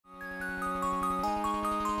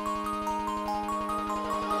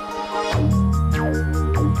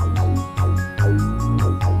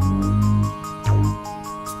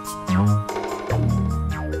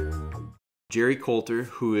Jerry Kolter,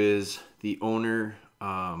 who is the owner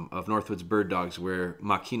of Northwoods Bird Dogs, where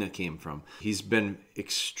Máquina came from. He's been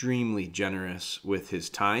extremely generous with his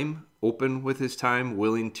time, open with his time,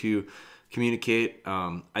 willing to communicate.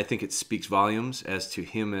 I think it speaks volumes as to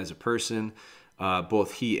him as a person.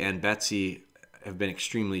 Both he and Betsy have been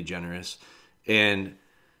extremely generous, and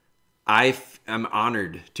I'm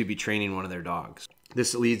honored to be training one of their dogs.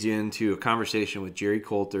 This leads you into a conversation with Jerry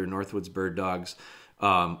Kolter, Northwoods Bird Dogs.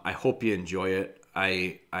 I hope you enjoy it.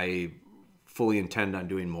 I fully intend on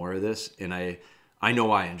doing more of this, and I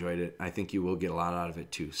know I enjoyed it. I think you will get a lot out of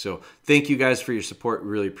it too. So thank you guys for your support.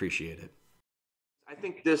 Really appreciate it. I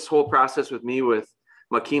think this whole process with me with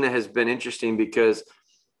Máquina has been interesting because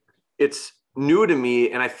it's new to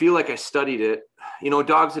me, and I feel like I studied it. You know,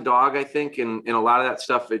 dog's a dog, I think, and a lot of that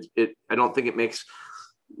stuff, I don't think it makes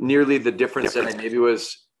nearly the difference that I maybe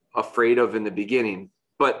was afraid of in the beginning.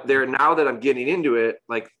 But now that I'm getting into it,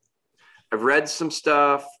 like, I've read some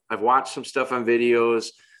stuff, I've watched some stuff on videos,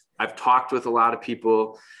 I've talked with a lot of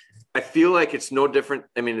people. I feel like it's no different.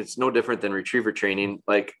 I mean, it's no different than retriever training.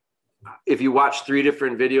 Like, if you watch 3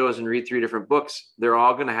 different videos and read 3 different books, they're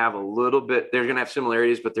all going to have a little bit, they're going to have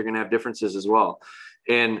similarities, but they're going to have differences as well.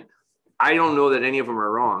 And I don't know that any of them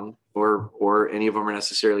are wrong or any of them are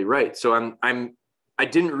necessarily right. So I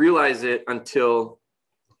didn't realize it until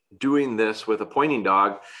doing this with a pointing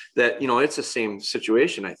dog that, you know, it's the same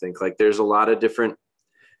situation. I think, like, there's a lot of different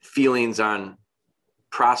feelings on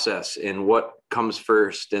process and what comes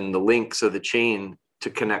first and the links of the chain to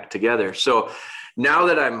connect together. So now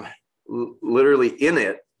that I'm literally in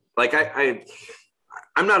it, like,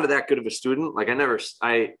 I'm not that good of a student. Like, I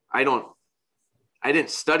didn't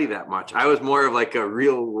study that much. I was more of like a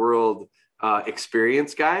real world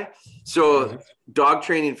experience guy. So dog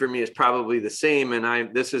training for me is probably the same.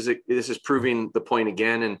 And this is proving the point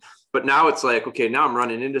again. But now it's like, okay, now I'm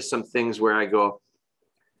running into some things where I go,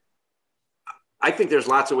 I think there's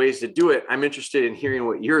lots of ways to do it. I'm interested in hearing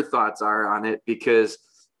what your thoughts are on it, because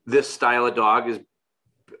this style of dog is,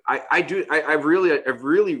 I've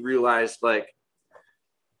really realized, like,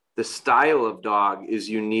 the style of dog is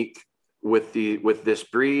unique with this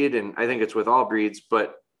breed. And I think it's with all breeds,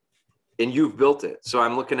 and you've built it. So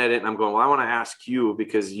I'm looking at it and I'm going, well, I want to ask you,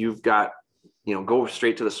 because you've got, you know, go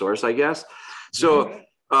straight to the source, I guess. So,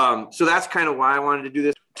 so that's kind of why I wanted to do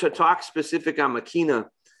this. To talk specific on Máquina,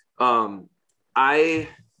 I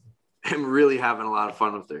am really having a lot of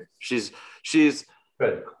fun with her. She's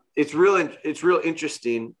good. It's real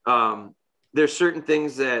interesting. There's certain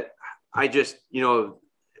things that I just, you know,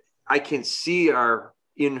 I can see are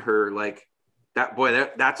in her, like, that boy,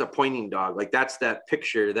 that's a pointing dog. Like, that's that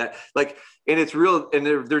picture that, like, and it's real, and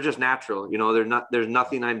they're just natural, you know, there's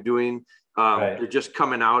nothing I'm doing. Right. They're just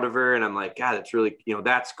coming out of her. And I'm like, God, it's really, you know,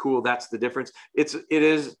 that's cool. That's the difference. It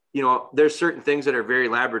is, you know, there's certain things that are very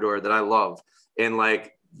Labrador that I love, and,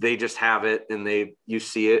 like, they just have it, and you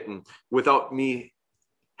see it. And without me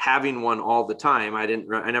having one all the time, I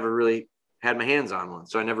never really had my hands on one.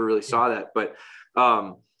 So I never really saw that. But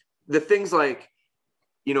the things like,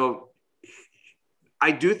 you know, I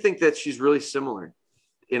do think that she's really similar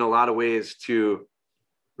in a lot of ways to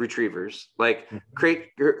retrievers, like crate,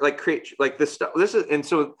 like this stuff. And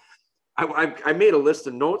so I made a list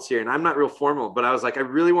of notes here, and I'm not real formal, but I was like, I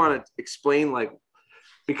really want to explain, like,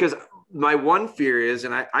 because my one fear is,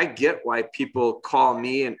 and I get why people call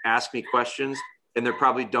me and ask me questions, and they're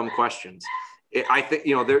probably dumb questions. I think,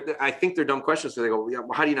 you know, I think they're dumb questions. So they go, yeah,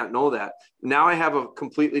 well, how do you not know that? Now I have a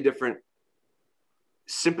completely different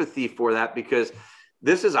sympathy for that, because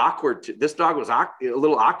this is awkward. This dog was a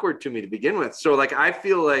little awkward to me to begin with. So, like, I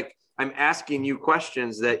feel like I'm asking you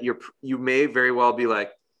questions that you may very well be like,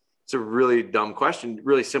 it's a really dumb question,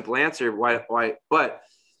 really simple answer. Why? But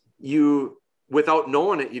you, without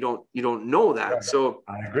knowing it, you don't know that. Yeah, so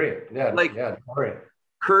I agree. Yeah. Like, yeah. Great.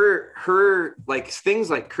 her like things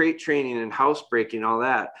like crate training and housebreaking and all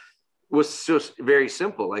that was just very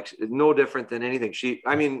simple, like no different than anything.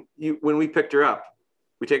 When we picked her up,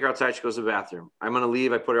 we take her outside, she goes to the bathroom. I'm going to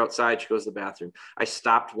leave. I put her outside. She goes to the bathroom. I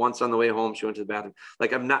stopped once on the way home. She went to the bathroom.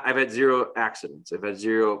 Like, I've had 0 accidents.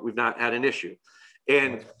 We've not had an issue.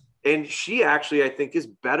 And she actually, I think, is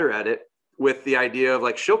better at it, with the idea of,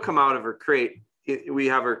 like, she'll come out of her crate. We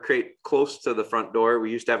have her crate close to the front door.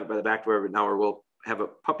 We used to have it by the back door, but now we'll have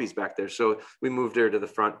puppies back there. So we moved her to the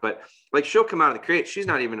front, but, like, she'll come out of the crate. She's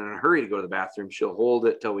not even in a hurry to go to the bathroom. She'll hold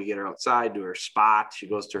it till we get her outside to her spot. She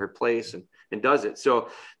goes to her place and does it. So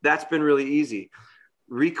that's been really easy.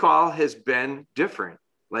 Recall has been different.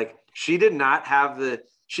 Like, she did not have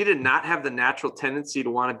she did not have the natural tendency to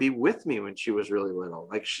want to be with me when she was really little.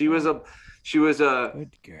 Like she was a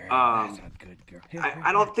good girl. That's a good girl.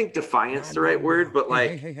 I don't think defiant's the right word, but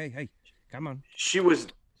like hey, come on. She was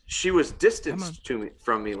distanced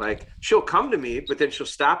from me. Like she'll come to me, but then she'll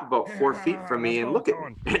stop about 4 feet from me and look at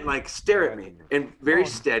me and like stare at me and very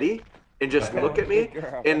steady and just look at me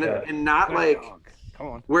and not like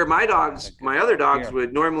where my other dogs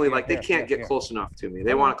would normally like they can't get close enough to me.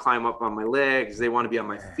 They want to climb up on my legs. They want to be on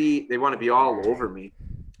my feet. They want to be all over me.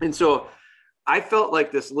 And so I felt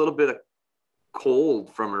like this little bit of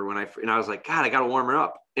cold from her and I was like, God, I got to warm her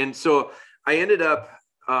up. And so I ended up,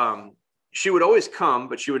 she would always come,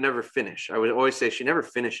 but she would never finish. I would always say she never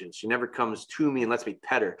finishes. She never comes to me and lets me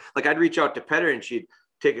pet her. Like I'd reach out to pet her and she'd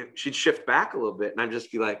shift back a little bit. And I'm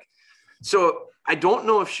just be like, so I don't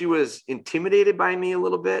know if she was intimidated by me a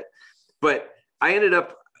little bit, but I ended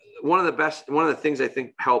up, one of the things I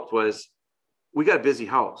think helped was we got a busy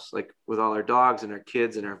house, like with all our dogs and our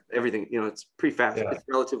kids and our everything, it's pretty fast. Yeah. It's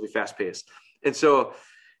relatively fast paced. And so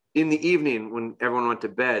in the evening when everyone went to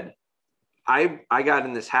bed, I got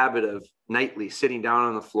in this habit of nightly sitting down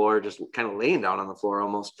on the floor, just kind of laying down on the floor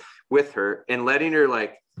almost with her and letting her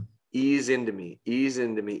like ease into me.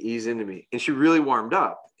 And she really warmed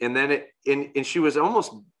up. And then and she was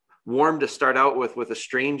almost warm to start out with a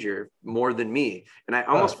stranger more than me. And I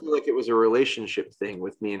almost feel like it was a relationship thing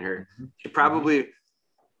with me and her.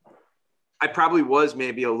 I probably was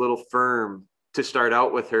maybe a little firm to start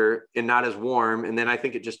out with her and not as warm. And then I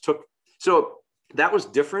think it just took, so that was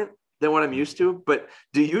different than what I'm used to. But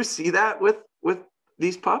do you see that with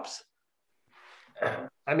these pups?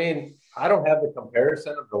 I mean, I don't have the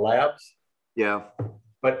comparison of the labs. Yeah.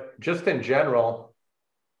 But just in general,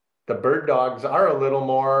 the bird dogs are a little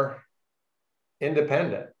more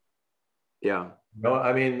independent. Yeah.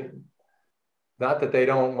 I mean, not that they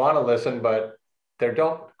don't want to listen, but they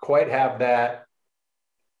don't quite have that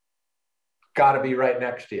got to be right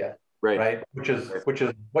next to you. Right. Which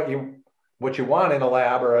is what you want in a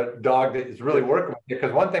lab or a dog that is really working with you.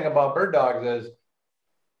 Because one thing about bird dogs is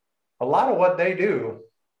a lot of what they do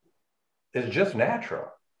is just natural.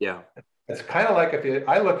 Yeah. It's kind of like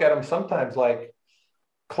I look at them sometimes like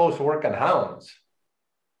close working hounds.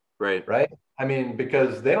 Right. I mean,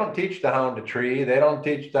 because they don't teach the hound to tree. They don't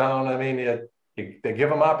teach the hound. I mean, they give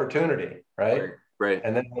them opportunity. Right.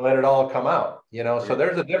 And then they let it all come out, so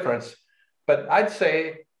there's a difference. But I'd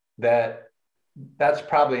say that's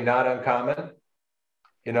probably not uncommon,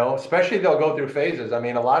 especially they'll go through phases. I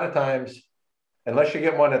mean, a lot of times, unless you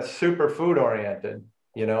get one that's super food oriented,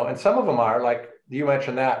 and some of them are, like you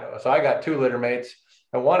mentioned that. So I got 2 litter mates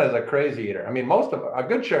and one is a crazy eater. I mean, a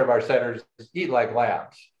good share of our setters eat like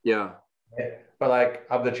labs. Yeah. But like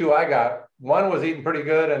of the 2 I got, one was eating pretty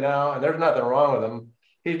good and there's nothing wrong with him.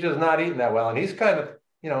 He's just not eating that well. And he's kind of,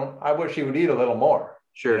 I wish he would eat a little more,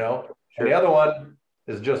 Sure. And the other one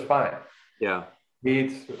is just fine. Yeah. He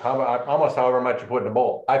eats almost however much you put in a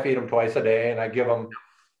bowl. I feed him twice a day and I give him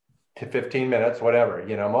to 15 minutes, whatever,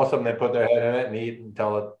 most of them, they put their head in it and eat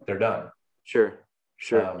until they're done. Sure.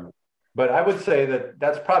 But I would say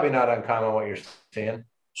that's probably not uncommon what you're seeing.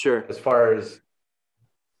 Sure. As far as,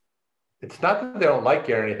 it's not that they don't like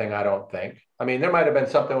you or anything, I don't think. I mean, there might have been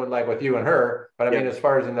something with you and her, but I mean, as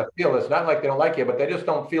far as in the field, it's not like they don't like you, but they just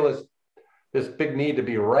don't feel this big need to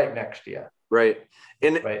be right next to you. Right.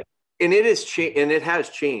 And it is and it has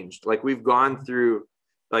changed. Like we've gone through,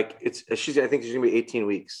 like I think she's gonna be 18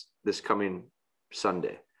 weeks this coming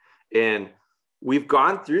Sunday. And we've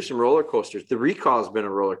gone through some roller coasters. The recall has been a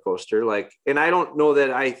roller coaster. And I don't know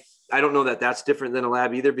that that's different than a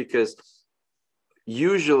lab either, because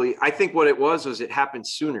usually I think what it was it happened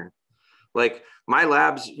sooner. Like my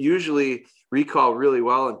labs usually recall really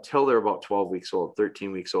well until they're about 12 weeks old,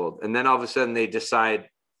 13 weeks old. And then all of a sudden they decide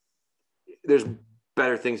there's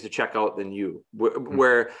better things to check out than you,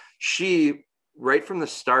 where she right from the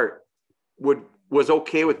start was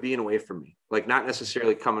okay with being away from me, like not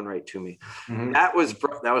necessarily coming right to me. Mm-hmm. That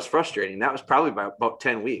was frustrating. That was probably by about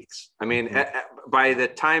 10 weeks. I mean, by the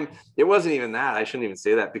time, it wasn't even that, I shouldn't even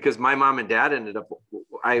say that, because my mom and dad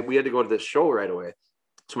we had to go to this show right away.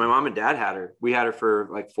 So my mom and dad had her. We had her for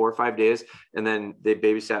like 4 or 5 days, and then they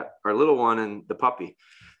babysat our little one and the puppy.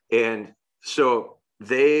 And so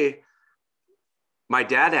my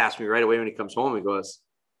dad asked me right away when he comes home, he goes,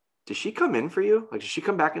 "Did she come in for you? Like, did she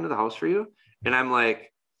come back into the house for you?" And I'm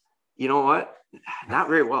like, "You know what? Not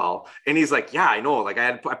very well." And he's like, "Yeah, I know. Like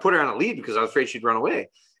I put her on a lead because I was afraid she'd run away."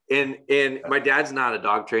 And my dad's not a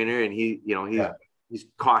dog trainer, and he's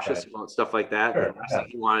cautious about stuff like that. Sure. And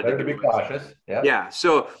he wanted to be cautious. Yeah.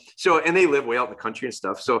 So, and they live way out in the country and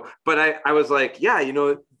stuff. So, but I was like, yeah,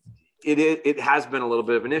 it has been a little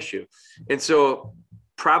bit of an issue. And so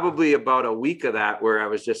probably about a week of that where I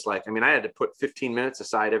was just like, I mean, I had to put 15 minutes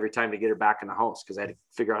aside every time to get her back in the house because I had to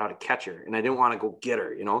figure out how to catch her, and I didn't want to go get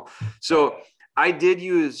her, you know? So I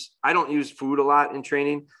don't use food a lot in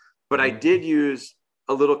training, but I did use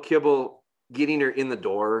a little kibble getting her in the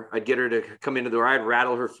door. I'd get her to come into the door. I'd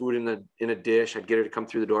rattle her food in a dish. I'd get her to come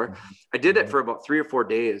through the door. I did it for about 3 or 4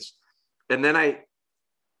 days. And then I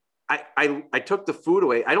took the food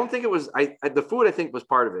away. I don't think it was, the food I think was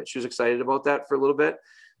part of it. She was excited about that for a little bit,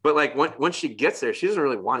 but like once she gets there, she doesn't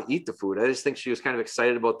really want to eat the food. I just think she was kind of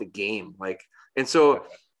excited about the game. Like, and so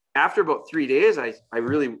after about 3 days, I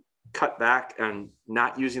really cut back on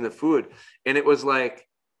not using the food. And it was like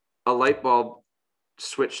a light bulb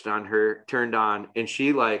switched on her, turned on, and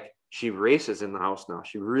she races in the house now.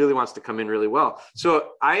 She really wants to come in really well.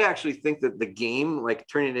 So I actually think that the game, like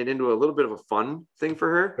turning it into a little bit of a fun thing for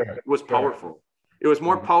her, was powerful. It was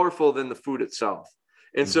more powerful than the food itself.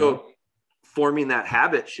 And so forming that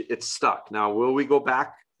habit, it's stuck. Now, will we go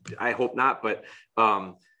back? I hope not, but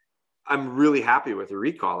I'm really happy with her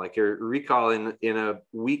recall. Like her recall in a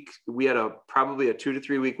week, we had probably a 2 to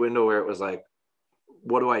 3 week window where it was like,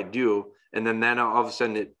 what do I do? And then all of a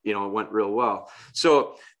sudden it went real well.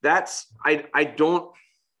 So I don't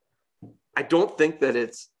think that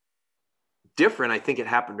it's different. I think it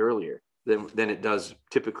happened earlier than it does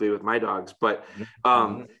typically with my dogs, but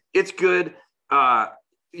it's good.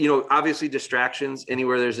 Obviously distractions,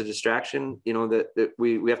 anywhere there's a distraction, that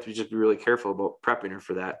we have to just be really careful about prepping her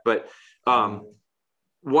for that. But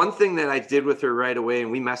one thing that I did with her right away, and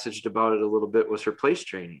we messaged about it a little bit, was her place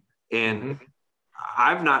training. And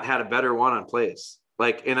I've not had a better one on place.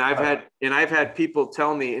 Like, and I've had people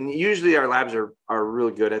tell me, and usually our labs are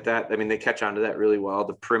really good at that. I mean, they catch on to that really well.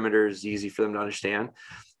 The perimeter is easy for them to understand.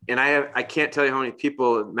 And I can't tell you how many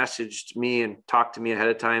people messaged me and talked to me ahead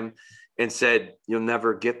of time and said, you'll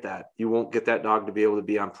never get that. You won't get that dog to be able to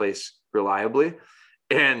be on place reliably.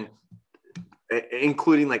 And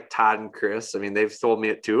including like Todd and Chris. I mean, they've told me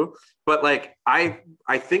it too. But like, I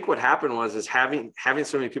think what happened was having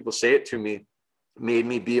so many people say it to me made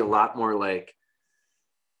me be a lot more like,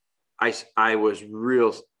 I was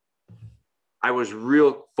real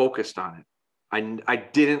focused on it. I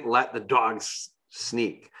didn't let the dogs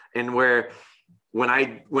sneak. And with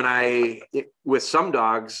some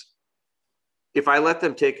dogs, if I let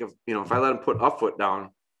them if I let them put a foot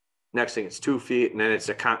down, next thing it's 2 feet, and then it's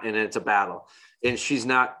a battle. And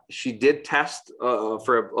she did test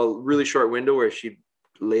for a really short window where she'd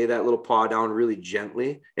lay that little paw down really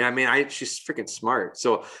gently. And I mean, she's freaking smart.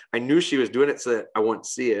 So I knew she was doing it so that I wouldn't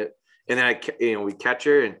see it. And then we catch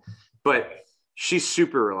her, but she's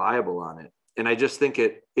super reliable on it. And I just think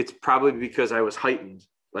it's probably because I was heightened.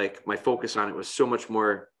 Like my focus on it was so much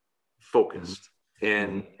more focused,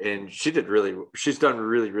 and she's done really,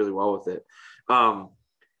 really well with it. I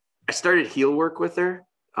started heel work with her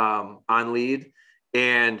on lead.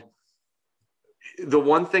 And the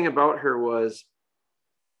one thing about her was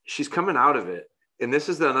she's coming out of it. And this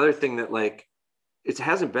is another thing that like, it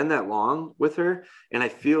hasn't been that long with her. And I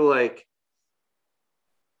feel like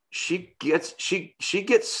she gets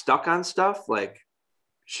stuck on stuff. Like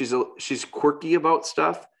she's quirky about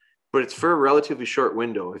stuff, but it's for a relatively short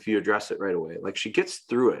window if you address it right away. Like she gets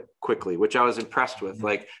through it quickly, which I was impressed with,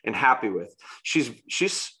 like, and happy with. She's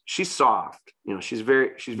soft, she's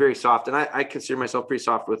very soft. And I consider myself pretty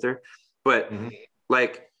soft with her, but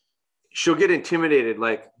like she'll get intimidated.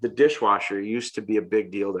 Like the dishwasher used to be a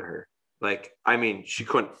big deal to her. Like, I mean,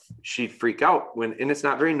 she'd freak out and it's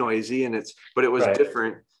not very noisy but it was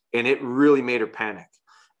different, and it really made her panic.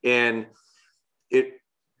 And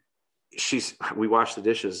we wash the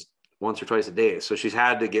dishes once or twice a day. So she's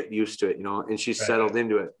had to get used to it, and she's settled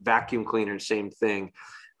into it. Vacuum cleaner, same thing.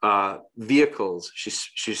 Vehicles,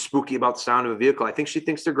 she's spooky about the sound of a vehicle. I think she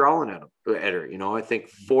thinks they're growling at her, I think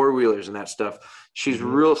four-wheelers and that stuff. She's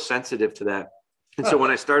real sensitive to that. And so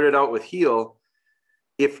when I started out with heel,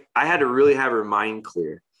 if I had to really have her mind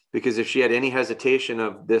clear, because if she had any hesitation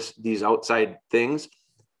of these outside things,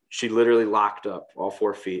 she literally locked up all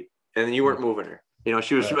 4 feet, and then you weren't moving her.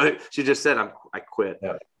 She was she just said, I quit.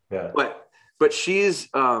 Yeah. But she's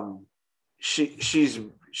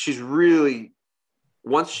really,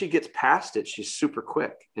 once she gets past it, she's super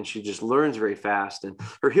quick, and she just learns very fast, and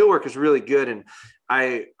her heel work is really good. And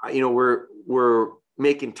we're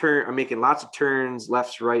I'm making lots of turns,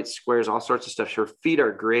 lefts, rights, squares, all sorts of stuff. Her feet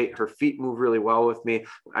are great. Her feet move really well with me.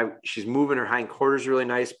 She's moving her hindquarters really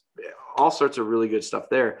nice, all sorts of really good stuff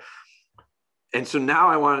there. And so now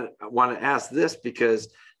I want to ask this,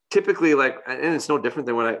 because typically, and it's no different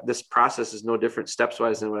than this process is no different steps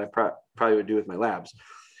wise than what I probably would do with my labs.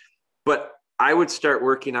 But I would start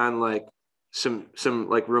working on like some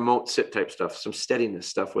like remote sit type stuff, some steadiness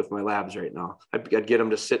stuff with my labs right now. I'd get them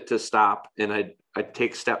to sit to stop, and I'd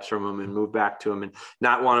take steps from them and move back to them, and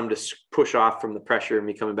not want them to push off from the pressure and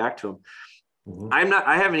me coming back to them.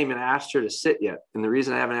 I haven't even asked her to sit yet. And the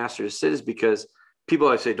reason I haven't asked her to sit is because people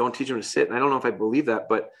always say, don't teach them to sit. And I don't know if I believe that,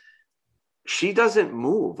 but she doesn't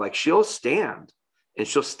move. Like, she'll stand, and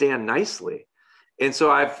she'll stand nicely. And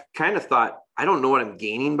so I've kind of thought, I don't know what I'm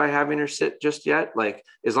gaining by having her sit just yet. Like,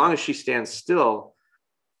 as long as she stands still,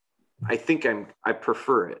 I think I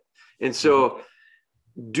prefer it. And so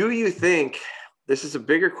do you think, this is a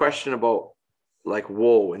bigger question about like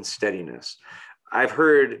woe and steadiness. I've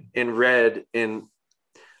heard and read, and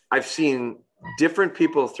I've seen different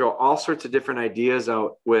people throw all sorts of different ideas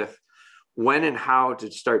out with when and how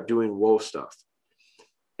to start doing woe stuff.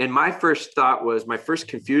 And my first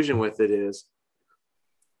confusion with it is,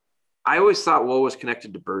 I always thought woe was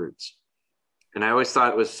connected to birds. And I always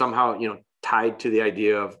thought it was somehow, tied to the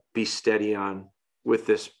idea of be steady on with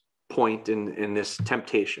this point and this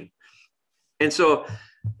temptation. And so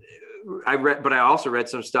but I also read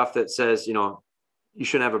some stuff that says, you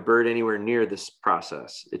shouldn't have a bird anywhere near this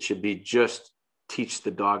process. It should be just teach the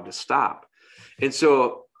dog to stop. And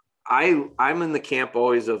so I'm in the camp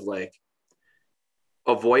always of like,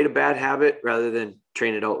 avoid a bad habit rather than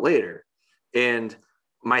train it out later. And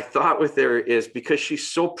my thought with her is, because she's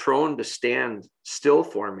so prone to stand still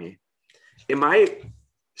for me, am I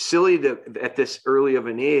silly to, at this early of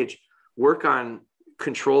an age, work on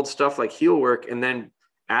controlled stuff like heel work and then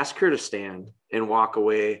ask her to stand and walk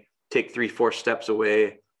away, take 3-4 steps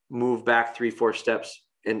away, move back 3-4 steps.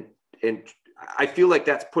 And I feel like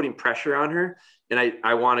that's putting pressure on her. And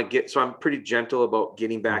I want to so I'm pretty gentle about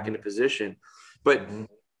getting back into position. But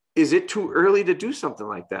is it too early to do something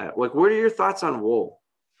like that? Like, what are your thoughts on woe?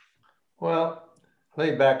 Well,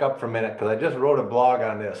 let me back up for a minute, because I just wrote a blog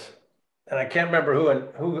on this, and I can't remember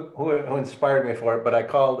who inspired me for it, but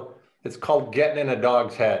it's called Getting in a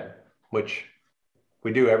Dog's Head, which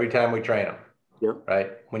we do every time we train them. Yep.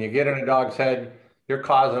 Right? When you get in a dog's head, you're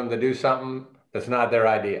causing them to do something that's not their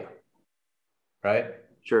idea. Right?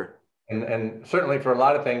 Sure. And certainly for a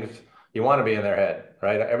lot of things, you want to be in their head,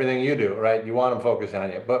 right? Everything you do, right? You want them focused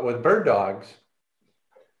on you. But with bird dogs,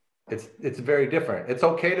 it's very different. It's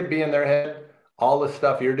okay to be in their head, all the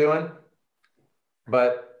stuff you're doing.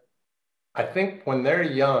 But I think when they're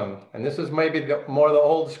young, and this is maybe more the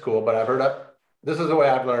old school, but this is the way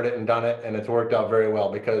I've learned it and done it, and it's worked out very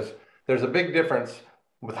well, because there's a big difference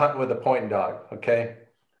with hunting with a pointing dog, okay?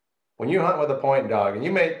 When you hunt with a pointing dog, and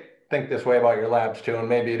you may think this way about your labs too, and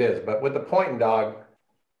maybe it is, but with the pointing dog,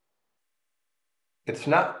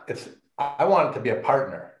 I want it to be a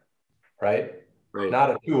partner, right? Right. Not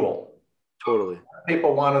a tool. Totally.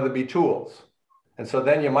 People want it to be tools. And so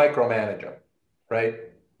then you micromanage them, right?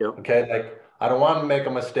 Yep. Okay, like, I don't want them to make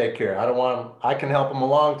a mistake here. I can help them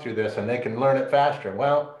along through this, and they can learn it faster.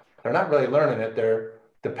 Well, they're not really learning it. They're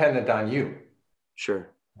dependent on you. Sure.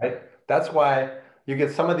 Right? That's why you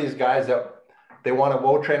get some of these guys that they want to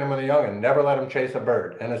woe train them when they're young and never let them chase a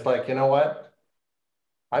bird. And it's like, you know what?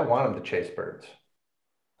 I want them to chase birds.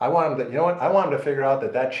 I want them to figure out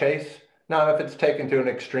that chase. Now, if it's taken to an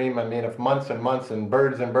extreme, I mean, if months and months and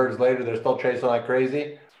birds later, they're still chasing like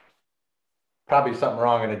crazy, probably something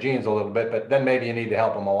wrong in the genes a little bit, but then maybe you need to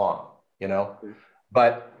help them along,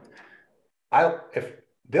 But if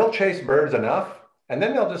they'll chase birds enough, and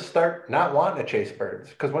then they'll just start not wanting to chase birds.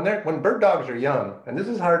 Because when bird dogs are young, and this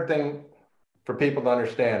is a hard thing for people to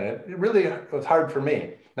understand, it really was hard for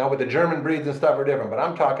me. Now, with the German breeds and stuff are different, but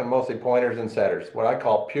I'm talking mostly pointers and setters, what I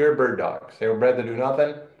call pure bird dogs. They were bred to do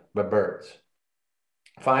nothing but birds.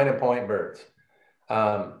 Fine and point birds.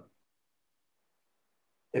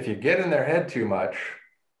 If you get in their head too much,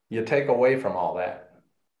 you take away from all that.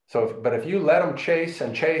 But if you let them chase,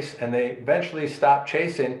 and they eventually stop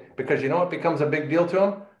chasing, because it becomes a big deal to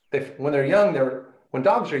them. When they're young, when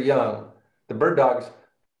dogs are young, the bird dogs,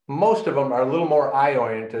 most of them are a little more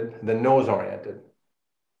eye-oriented than nose-oriented,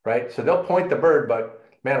 right? So they'll point the bird, but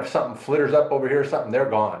man, if something flitters up over here, they're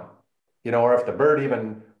gone. Or if the bird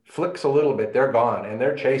even flicks a little bit, they're gone, and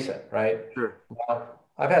they're chasing, right? Sure. Now,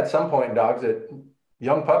 I've had some pointing dogs,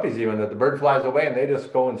 young puppies even, that the bird flies away and they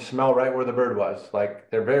just go and smell right where the bird was. Like,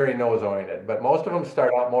 they're very nose-oriented, but most of them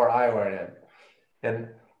start out more eye-oriented. And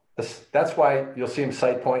that's why you'll see them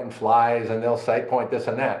sight pointing flies, and they'll sight point this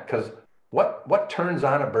and that, because what turns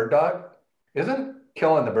on a bird dog isn't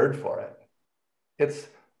killing the bird for it. It's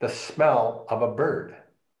the smell of a bird.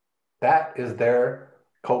 That is their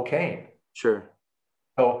cocaine. Sure.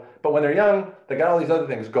 So, but when they're young, they got all these other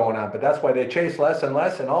things going on, but that's why they chase less and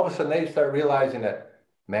less. And all of a sudden they start realizing that,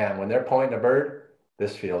 man, when they're pointing a bird,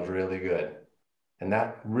 this feels really good. And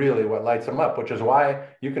that really what lights them up, which is why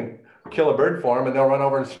you can kill a bird for them and they'll run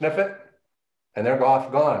over and sniff it and they're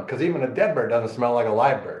off gone. Because even a dead bird doesn't smell like a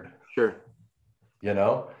live bird. Sure. You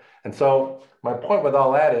know? And so my point with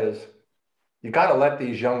all that is you got to let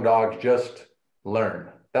these young dogs just learn.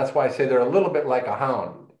 That's why I say they're a little bit like a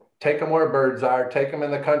hound. Take them where birds are, take them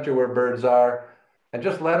in the country where birds are, and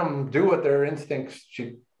just let them do what their instincts,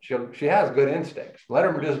 she has good instincts. Let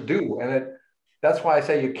them just do. And that's why I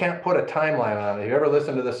say you can't put a timeline on it. If you ever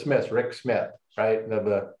listen to the Smiths, Rick Smith, right?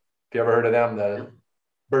 If you ever heard of them, the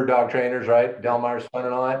bird dog trainers, right? Delmar's son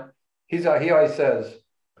and all that. He always says,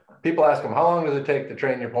 people ask him, how long does it take to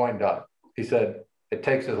train your pointing dog? He said, it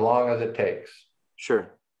takes as long as it takes. Sure.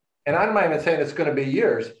 And I'm not even saying it's going to be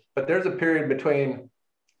years, but there's a period between,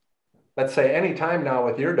 let's say, any time now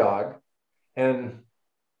with your dog and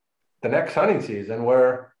the next hunting season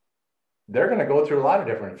where they're going to go through a lot of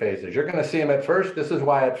different phases. You're going to see them at first. This is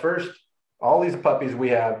why at first, all these puppies we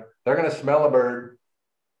have, they're going to smell a bird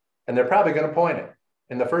and they're probably going to point it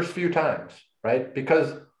in the first few times, right?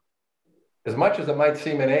 Because as much as it might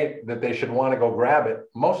seem innate that they should want to go grab it,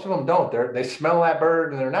 most of them don't. They smell that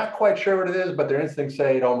bird and they're not quite sure what it is, but their instincts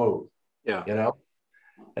say don't move. Yeah. You know?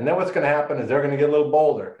 And then what's going to happen is they're going to get a little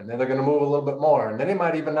bolder and then they're going to move a little bit more. And then they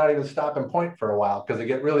might not even stop and point for a while because they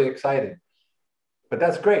get really excited. But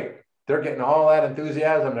that's great. They're getting all that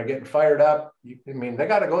enthusiasm. They're getting fired up. I mean, they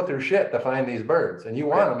got to go through shit to find these birds and you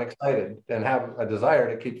want them excited and have a desire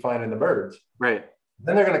to keep finding the birds. Right.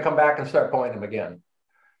 Then they're going to come back and start pointing them again.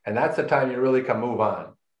 And that's the time you really can move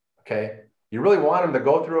on. Okay. You really want them to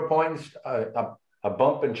go through a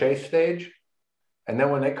bump and chase stage. And then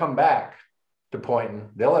when they come back to pointing,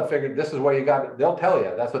 they'll have figured this is where you got it. They'll tell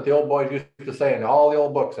you. That's what the old boys used to say in all the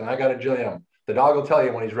old books. And I got a jillion. The dog will tell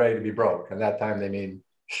you when he's ready to be broke. And that time they mean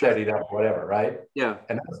steadied up, whatever, right? Yeah.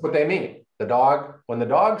 And that's what they mean. When the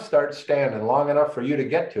dog starts standing long enough for you to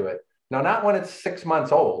get to it. Now, not when it's 6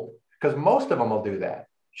 months old, because most of them will do that.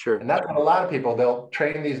 Sure. And that's what a lot of people, they'll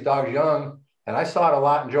train these dogs young. And I saw it a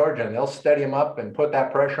lot in Georgia, and they'll steady them up and put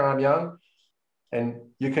that pressure on young. And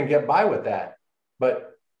you can get by with that.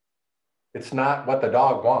 But it's not what the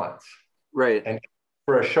dog wants. Right. And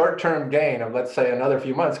for a short-term gain of, let's say, another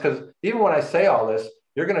few months, because even when I say all this,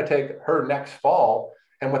 you're going to take her next fall,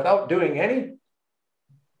 and without doing any,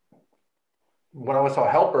 when I was a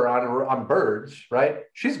helper on birds, right?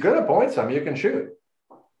 She's good at points some you can shoot,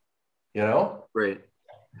 you know? Right.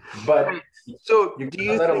 But so you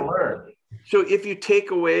can let them learn. So if you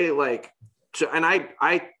take away and I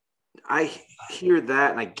hear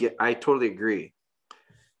that and I totally agree.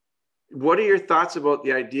 What are your thoughts about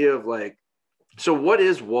the idea of so what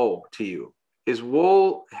is woe to you?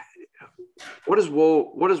 What is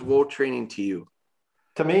woe training to you?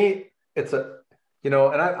 To me, it's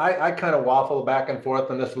and I kind of waffle back and forth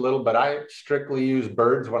on this a little, but I strictly use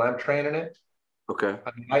birds when I'm training it. Okay.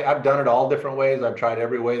 I've done it all different ways. I've tried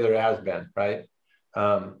every way there has been, right?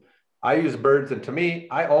 I use birds, and to me,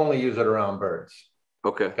 I only use it around birds.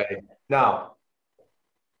 Okay. Now,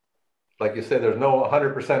 like you said, there's no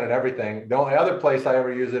 100% in everything. The only other place I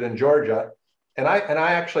ever use it in Georgia, and I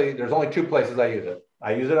actually, there's only two places I use it.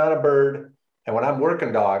 I use it on a bird, and when I'm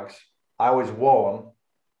working dogs, I always whoa them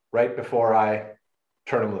right before I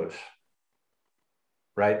turn them loose.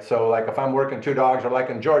 Right. So like if I'm working two dogs, or like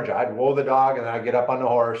in Georgia, I'd whoa the dog and then I get up on the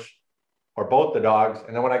horse, or both the dogs.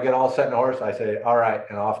 And then when I get all set in the horse, I say, all right,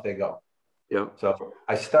 and off they go. Yeah. So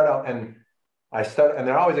I start out and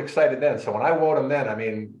they're always excited then. So when I whoa them then, I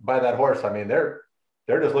mean, by that horse, I mean, they're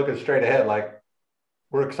just looking straight ahead. Like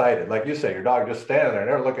we're excited. Like you say, your dog just standing there and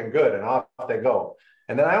they're looking good and off they go.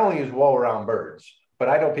 And then I only use whoa around birds, but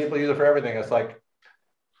I know people use it for everything. It's like,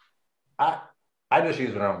 I just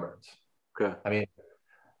use it around birds. Okay. I mean,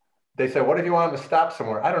 they say, what if you want them to stop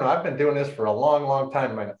somewhere? I don't know. I've been doing this for a long, long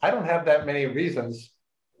time. I don't have that many reasons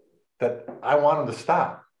that I want them to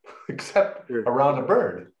stop, except around a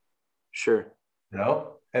bird. Sure. You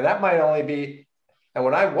know, and that might only be, and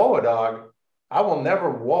when I whoa a dog, I will never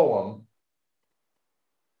whoa them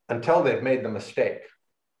until they've made the mistake.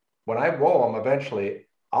 When I whoa them, eventually,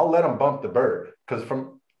 I'll let them bump the bird. Because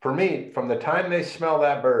for me, from the time they smell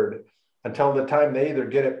that bird until the time they either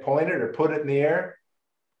get it pointed or put it in the air,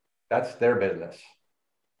 that's their business,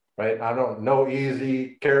 right? I don't know,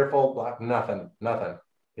 easy, careful, nothing.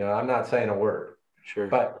 You know, I'm not saying a word. Sure.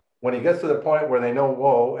 But when he gets to the point where they know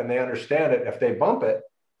whoa and they understand it, if they bump it,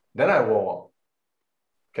 then I whoa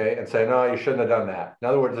them. Okay. And say, no, you shouldn't have done that. In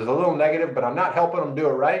other words, there's a little negative, but I'm not helping them do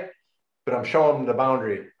it right, but I'm showing them the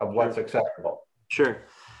boundary of what's acceptable. Sure.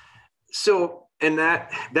 So, and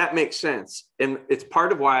that makes sense. And it's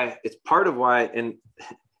part of why, and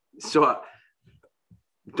so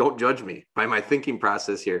don't judge me by my thinking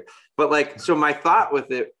process here. But like, so my thought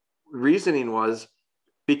with it, reasoning was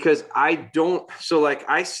because I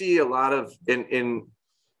see a lot of,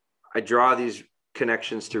 I draw these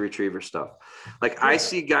connections to retriever stuff. Like I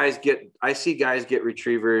see guys get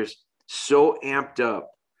retrievers so amped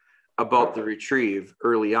up about the retrieve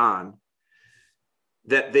early on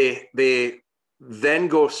that they then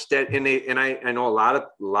go steady. And I know a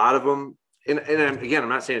lot of them, and again, I'm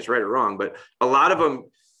not saying it's right or wrong, but a lot of them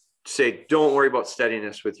say, don't worry about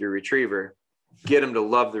steadiness with your retriever. Get them to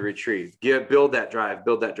love the retrieve. Build that drive.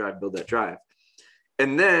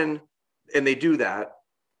 And they do that.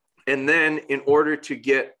 And then in order to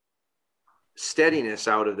get steadiness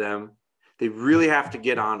out of them, they really have to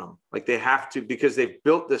get on them. Like they have to, because they've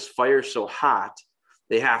built this fire so hot,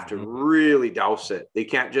 they have to really douse it. They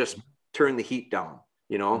can't just turn the heat down,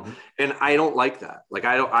 you know? And I don't like that. Like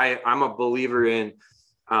I'm a believer in,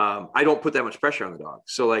 I don't put that much pressure on the dog.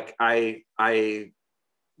 So like I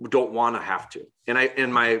don't want to have to.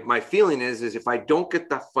 And my feeling is if I don't get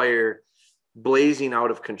the fire blazing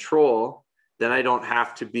out of control, then I don't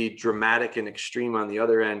have to be dramatic and extreme on the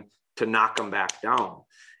other end to knock them back down.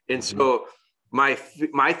 And so my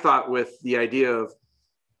thought with the idea of,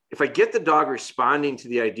 if I get the dog responding to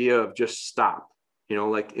the idea of just stop, you know,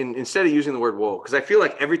 like instead of using the word whoa, because I feel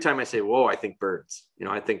like every time I say whoa, I think birds, you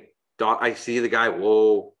know, I think dog, I see the guy,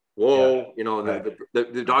 whoa, you know,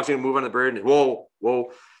 the dog's gonna move on the bird and whoa. Right.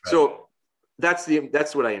 So that's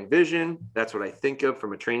what I envision. That's what I think of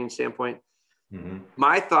from a training standpoint.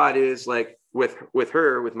 My thought is like with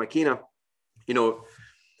Máquina, you know,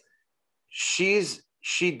 she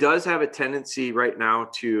does have a tendency right now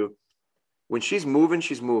to, when she's moving.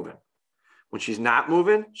 When she's not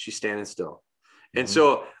moving, she's standing still. And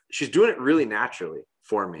so she's doing it really naturally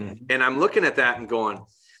for me. And I'm looking at that and going,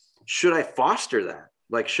 should I foster that?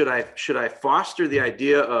 Like, should I foster the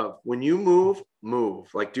idea of when you move,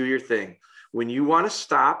 like do your thing. When you want to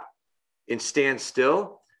stop and stand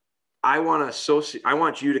still, I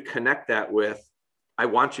want you to connect that with, I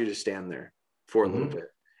want you to stand there for a little bit.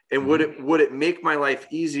 And would it make my life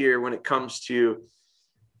easier when it comes to,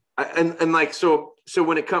 and like, so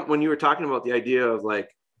when you were talking about the idea of like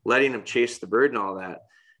letting them chase the bird and all that,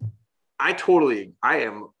 I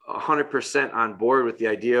am 100% on board with the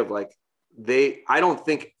idea of like, I don't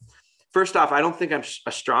think I'm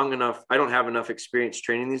strong enough. I don't have enough experience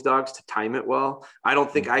training these dogs to time it well. I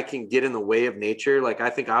don't think I can get in the way of nature. Like, I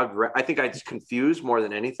think I just confuse more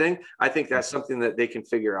than anything. I think that's something that they can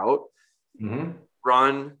figure out.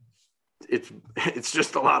 Run. It's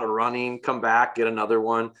just a lot of running, come back, get another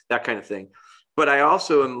one, that kind of thing. But I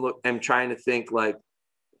also am trying to think like,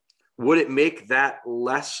 would it make that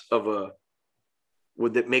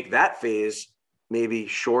phase maybe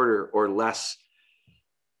shorter or less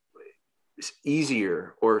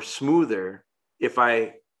easier or smoother if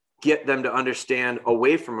I get them to understand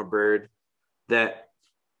away from a bird that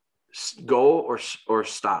go or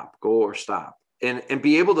stop and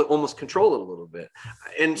be able to almost control it a little bit.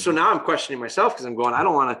 And so now I'm questioning myself because I'm going, I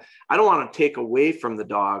don't want to take away from the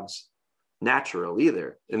dog's natural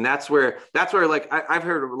either. And that's where like I've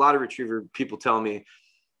heard a lot of retriever people tell me,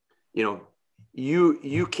 you know,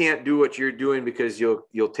 you can't do what you're doing because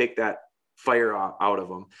you'll take that fire out of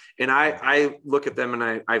them. And I look at them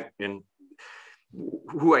and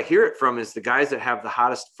who I hear it from is the guys that have the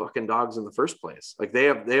hottest fucking dogs in the first place. Like they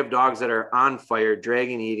have dogs that are on fire,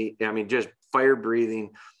 dragging, eating. I mean, just fire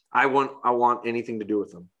breathing. I want anything to do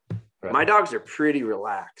with them. Right. My dogs are pretty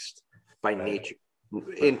relaxed by nature,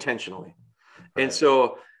 intentionally. Right. And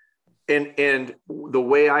so, and the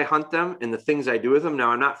way I hunt them and the things I do with them now,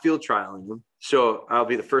 I'm not field trialing them. So I'll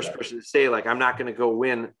be the first person to say, like, I'm not going to go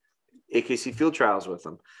win AKC field trials with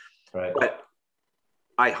them. Right. But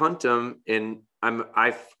I hunt them, and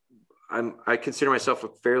I consider myself a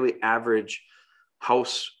fairly average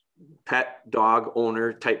house pet dog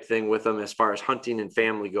owner type thing with them as far as hunting and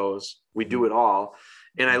family goes. We do it all.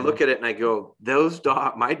 And I look at it and I go,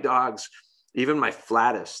 my dogs, even my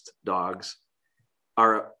flattest dogs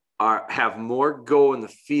have more go in the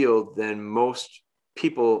field than most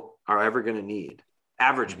people are ever going to need.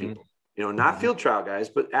 Average people, you know, not field trial guys,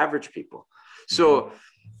 but average people. So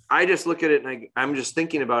I just look at it and I'm just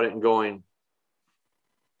thinking about it and going,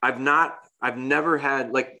 I've never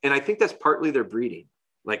had like, and I think that's partly their breeding.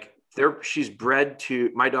 Like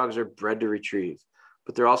my dogs are bred to retrieve,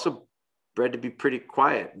 but they're also bred to be pretty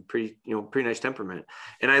quiet and pretty nice temperament.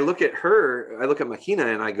 And I look at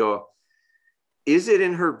Máquina and I go, is it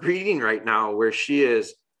in her breeding right now where she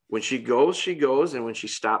is, when she goes, and when she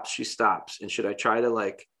stops, she stops. And should I try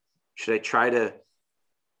to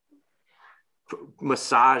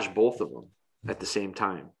massage both of them at the same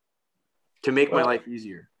time to make my life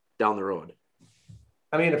easier down the road.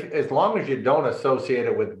 I mean, as long as you don't associate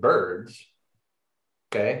it with birds,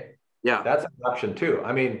 okay, yeah, that's an option too.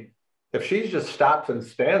 I mean, if she's just stops and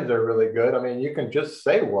stands there really good, I mean, you can just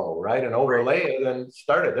say whoa, right, and overlay it and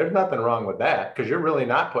start it. There's nothing wrong with that because you're really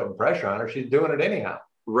not putting pressure on her. She's doing it anyhow.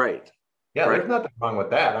 Right. Yeah, right. There's nothing wrong with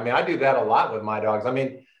that. I mean, I do that a lot with my dogs. I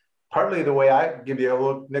mean, partly the way I give you a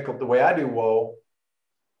little nickel, the way I do whoa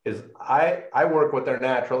is I work with their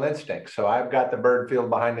natural instincts. So I've got the bird field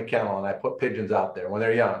behind the kennel and I put pigeons out there when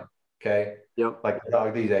they're young. Okay. Yep. Like the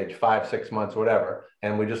dog these age, 5, 6 months, whatever.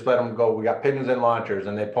 And we just let them go. We got pigeons in launchers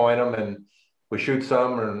and they point them and we shoot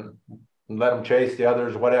some and let them chase the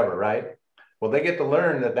others, whatever. Right. Well, they get to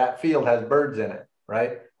learn that that field has birds in it.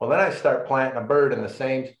 Right. Well, then I start planting a bird in the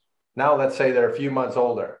same. Now, let's say they're a few months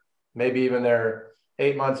older. Maybe even they're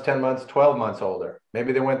 8 months, 10 months, 12 months older.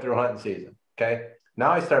 Maybe they went through hunting season. Okay.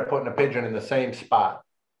 Now I start putting a pigeon in the same spot.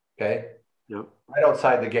 Okay. Yep. Right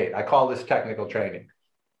outside the gate. I call this technical training.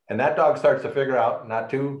 And that dog starts to figure out and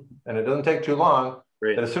it doesn't take too long,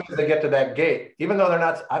 right, that as soon as they get to that gate, even though they're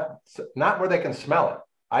not where they can smell it,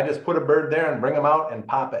 I just put a bird there and bring them out and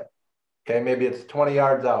pop it. Okay. Maybe it's 20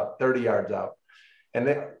 yards out, 30 yards out. And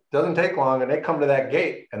it doesn't take long. And they come to that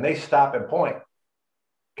gate and they stop and point.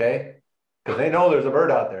 Okay. Because they know there's a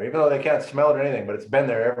bird out there, even though they can't smell it or anything, but it's been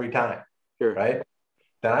there every time. Sure. Right.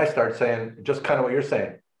 Then I start saying, just kind of what you're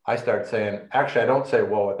saying. I start saying, actually, I don't say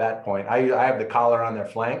whoa at that point. I have the collar on their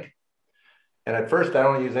flank. And at first, I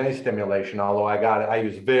don't use any stimulation, although I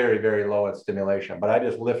use very, very low at stimulation, but I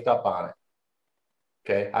just lift up on it.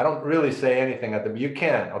 Okay. I don't really say anything at them. You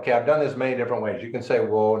can. Okay. I've done this many different ways. You can say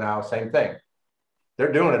whoa now, same thing.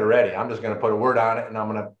 They're doing it already. I'm just going to put a word on it and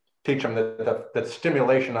I'm going to teach them that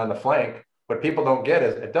stimulation on the flank. What people don't get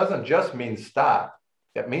is it doesn't just mean stop.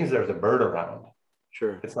 It means there's a bird around.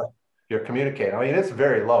 Sure. It's like you're communicating. I mean, it's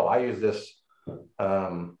very low. I use this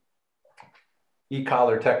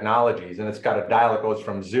e-collar technologies, and it's got a dial that goes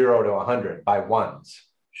from 0 to 100 by ones.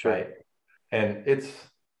 Sure. Right. And it's,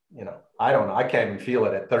 I don't know. I can't even feel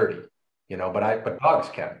it at 30, but dogs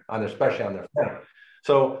can, especially on their flank.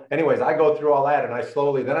 So anyways, I go through all that and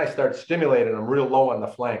then I start stimulating them real low on the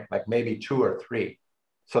flank, like maybe 2 or 3.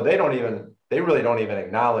 So they really don't even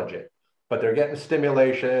acknowledge it, but they're getting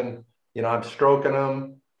stimulation. I'm stroking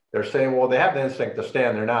them. They're saying, well, they have the instinct to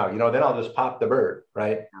stand there now, then I'll just pop the bird.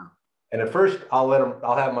 Right. Yeah. And at first I'll have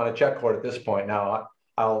them on a check cord at this point. Now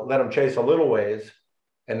I'll let them chase a little ways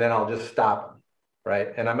and then I'll just stop them. Right.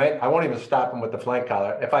 And I won't even stop them with the flank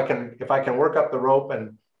collar. If I can work up the rope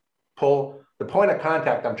and pull, the point of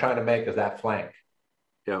contact I'm trying to make is that flank.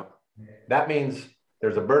 Yeah. That means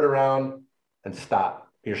there's a bird around and stop.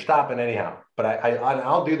 You're stopping anyhow, but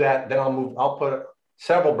I'll do that. Then I'll put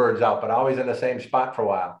several birds out, but always in the same spot for a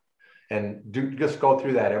while and just go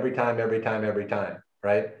through that every time.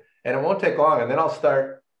 Right. And it won't take long. And then I'll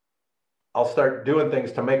start doing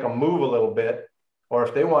things to make them move a little bit. Or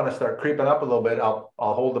if they want to start creeping up a little bit, I'll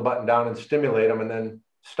hold the button down and stimulate them and then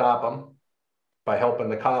stop them by helping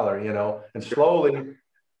the collar, and slowly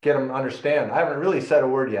get them to understand. I haven't really said a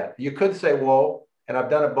word yet. You could say whoa, and I've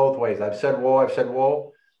done it both ways. I've said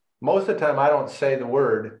whoa. Most of the time I don't say the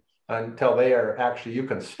word until they are actually, you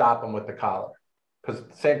can stop them with the collar. Because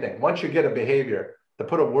same thing, once you get a behavior, to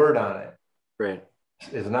put a word on it, right,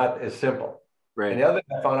 is not as simple. Right. And the other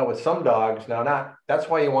thing I found out with some dogs, that's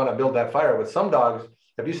why you want to build that fire. With some dogs,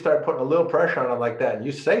 if you start putting a little pressure on them like that and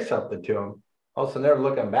you say something to them, all of a sudden they're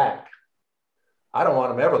looking back. I don't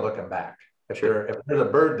want them ever looking back. If there's a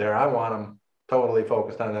bird there, I want them totally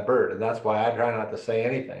focused on that bird. And that's why I try not to say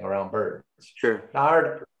anything around birds. Sure. Now,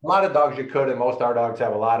 a lot of dogs you could, and most of our dogs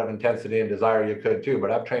have a lot of intensity and desire, you could too,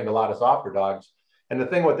 but I've trained a lot of softer dogs. And the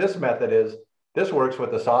thing with this method is this works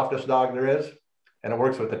with the softest dog there is, and it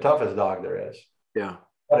works with the toughest dog there is. Yeah.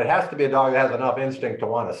 But it has to be a dog that has enough instinct to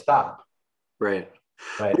want to stop. Right.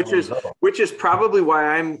 Which is probably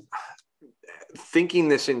why I'm thinking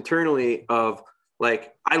this internally of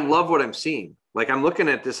like, I love what I'm seeing. Like I'm looking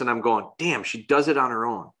at this and I'm going, damn, she does it on her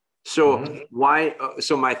own. So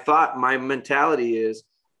so my mentality is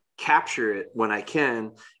capture it when I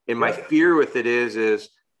can. And my fear with it is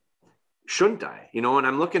shouldn't I, and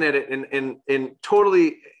I'm looking at it and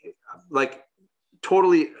totally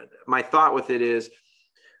my thought with it is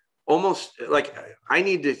almost like I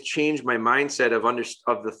need to change my mindset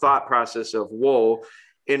of the thought process of whoa.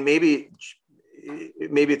 And maybe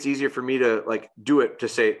it's easier for me to like do it, to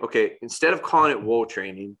say, okay, instead of calling it whoa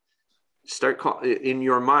training, in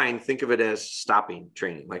your mind, think of it as stopping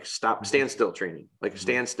training, like standstill training, like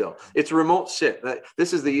standstill. It's a remote sit.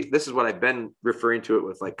 This is what I've been referring to it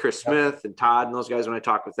with, like Chris Smith and Todd and those guys. When I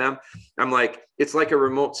talk with them, I'm like, it's like a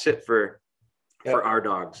remote sit for our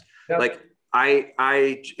dogs. Like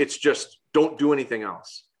it's just, don't do anything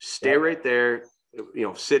else. Stay right there,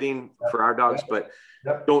 sitting for our dogs, but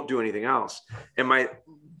don't do anything else. And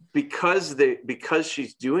because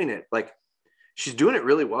she's doing it, like, she's doing it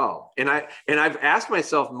really well. And I've asked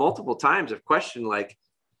myself multiple times a question, like,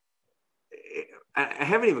 I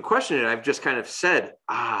haven't even questioned it. I've just kind of said,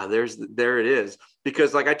 there it is.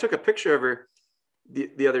 Because, like, I took a picture of her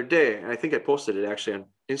the other day, and I think I posted it actually on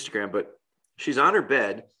Instagram, but she's on her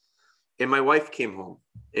bed, and my wife came home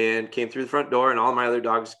and came through the front door, and all my other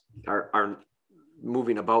dogs are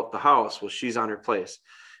moving about the house. Well, she's on her place.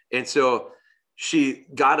 And so she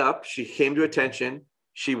got up, she came to attention,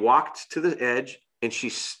 she walked to the edge, and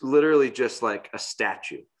she's literally just like a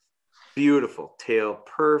statue. Beautiful tail,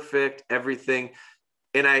 perfect, everything.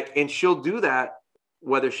 And she'll do that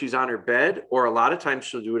whether she's on her bed, or a lot of times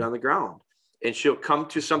she'll do it on the ground, and she'll come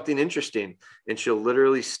to something interesting and she'll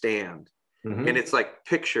literally stand. And it's like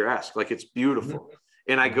picturesque, like it's beautiful.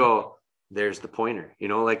 And I go, there's the pointer,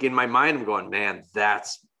 like in my mind, I'm going, man,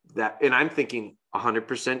 that's that. And I'm thinking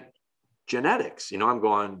 100% genetics, I'm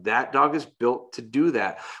going, that dog is built to do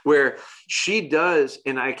that, where she does.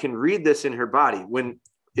 And I can read this in her body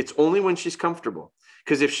it's only when she's comfortable.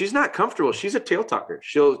 Because if she's not comfortable, she's a tail tucker.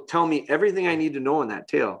 She'll tell me everything I need to know in that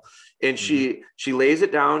tail. And she lays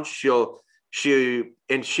it down. She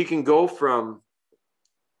can go from,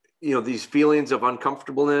 these feelings of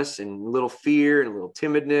uncomfortableness and little fear and a little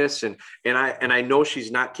timidness. And I know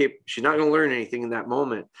she's not going to learn anything in that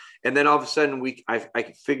moment. And then all of a sudden I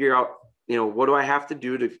can figure out, what do I have to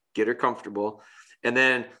do to get her comfortable? And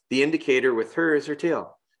then the indicator with her is her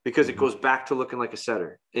tail, because it goes back to looking like a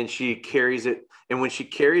setter, and she carries it. And when she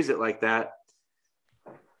carries it like that,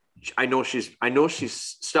 I know she's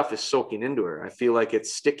stuff is soaking into her. I feel like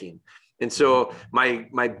it's sticking. And so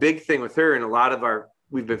my big thing with her, and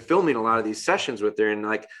we've been filming a lot of these sessions with her, and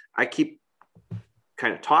like, I keep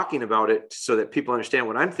kind of talking about it so that people understand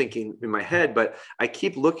what I'm thinking in my head, but I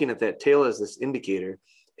keep looking at that tail as this indicator.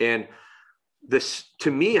 And this,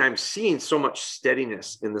 to me, I'm seeing so much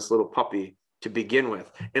steadiness in this little puppy to begin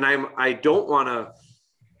with. And I'm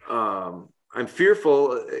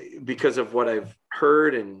fearful because of what I've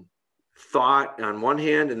heard and thought on one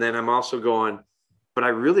hand. And then I'm also going, but I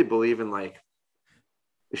really believe in, like,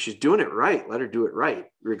 if she's doing it right, let her do it right,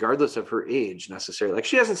 regardless of her age necessarily. Like,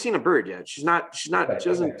 she hasn't seen a bird yet.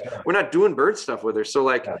 We're not doing bird stuff with her. So,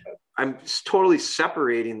 like, I'm totally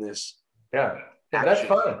separating this. Yeah. That's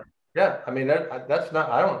fine. Yeah. I mean, that's not,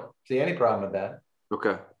 I don't see any problem with that.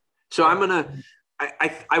 Okay. So I'm going to,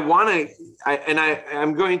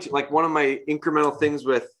 like, one of my incremental things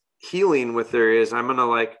with healing with her is I'm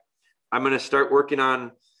going to start working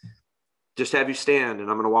on just have you stand, and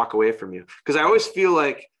I'm going to walk away from you. Because I always feel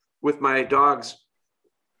like with my dogs,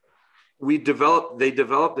 they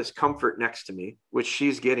develop this comfort next to me, which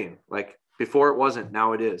she's getting. Like, before it wasn't,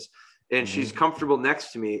 now it is. And she's comfortable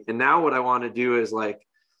next to me. And now what I want to do is, like,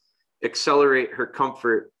 accelerate her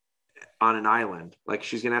comfort on an island. Like,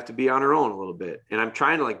 she's going to have to be on her own a little bit. And I'm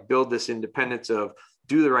trying to, like, build this independence of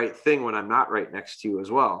do the right thing when I'm not right next to you as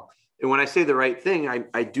well. And when I say the right thing,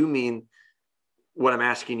 I do mean what I'm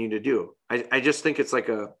asking you to do. I just think it's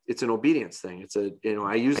it's an obedience thing.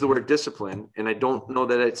 I use the word discipline, and I don't know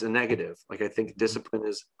that it's a negative. Like, I think discipline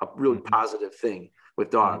is a really positive thing with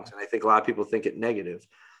dogs. And I think a lot of people think it negative.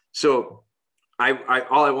 So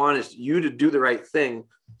all I want is you to do the right thing,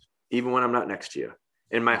 even when I'm not next to you.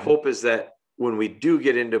 And my hope is that when we do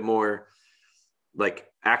get into more, like,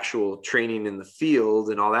 actual training in the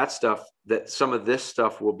field and all that stuff, that some of this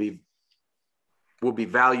stuff will be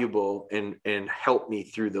valuable and help me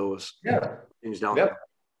through those things down there.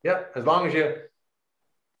 Yeah. As long as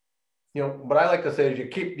what I like to say is you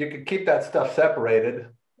can keep that stuff separated,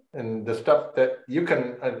 and the stuff that you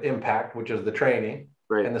can impact, which is the training,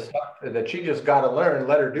 right, and the stuff that she just got to learn,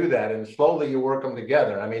 let her do that. And slowly you work them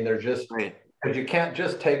together. I mean, they're just, because you can't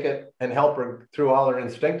just take it and help her through all her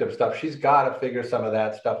instinctive stuff. She's got to figure some of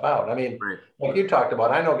that stuff out. I mean, like you talked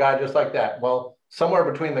about, I know a guy just like that. Well, somewhere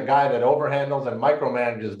between the guy that overhandles and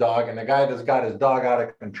micromanages dog and the guy that's got his dog out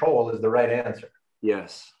of control is the right answer.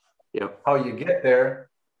 Yes. Yep. How you get there,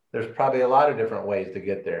 there's probably a lot of different ways to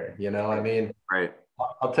get there. I mean, right.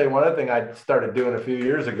 I'll tell you one other thing I started doing a few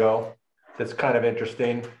years ago that's kind of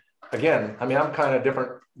interesting. Again, I mean, I'm kind of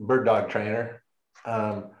different bird dog trainer.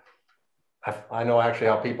 I know actually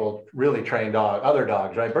how people really train other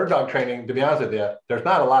dogs, right? Bird dog training, to be honest with you, there's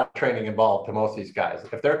not a lot of training involved to most of these guys.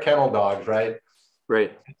 If they're kennel dogs, right?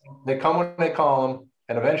 Right. They come when they call them,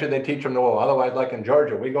 and eventually they teach them to whoa. Otherwise, like in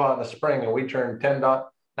Georgia, we go out in the spring and we turn 10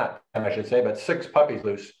 not 10, I should say, but 6 puppies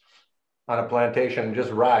loose on a plantation and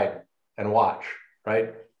just ride and watch,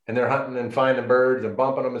 right? And they're hunting and finding birds and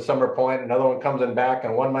bumping them at summer point. Another one comes in back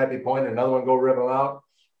and one might be pointing, another one go rip them out.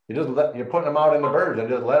 You're putting them out in the birds and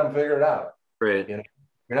just let them figure it out. Right. You know,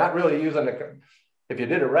 you're not really using if you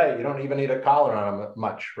did it right, you don't even need a collar on them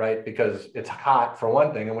much, right? Because it's hot for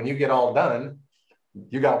one thing. And when you get all done,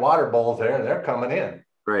 you got water bowls there and they're coming in.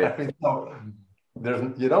 Right. I mean, so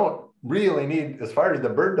you don't really need, as far as the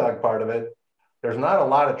bird dog part of it, there's not a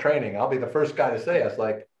lot of training. I'll be the first guy to say it's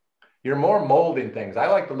like, you're more molding things. I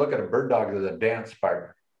like to look at a bird dog as a dance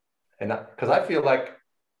partner. And because I feel like,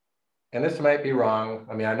 and this might be wrong.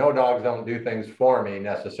 I mean, I know dogs don't do things for me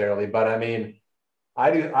necessarily, but I mean, I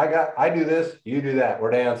do this, you do that.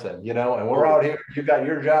 We're dancing, you know, and we're out here. You got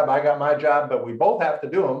your job, I got my job, but we both have to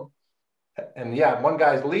do them. And yeah, one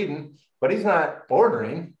guy's leading, but he's not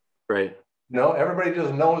ordering. Right. You know, everybody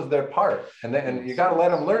just knows their part, and you got to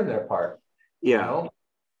let them learn their part. Yeah. You know?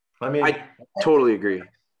 I mean, I totally agree.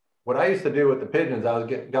 What I used to do with the pigeons, I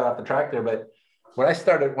was got off the track there, but when I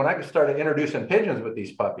started introducing pigeons with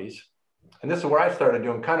these puppies, and this is where I started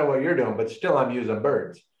doing kind of what you're doing, but still I'm using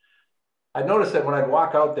birds. I noticed that when I'd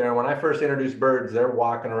walk out there, when I first introduced birds, they're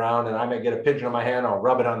walking around and I may get a pigeon in my hand, I'll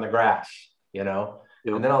rub it on the grass, you know,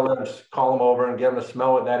 and then I'll let them call them over and give them to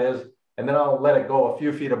smell what that is. And then I'll let it go a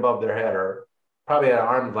few feet above their head, or probably at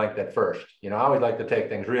arm's length at first. You know, I always like to take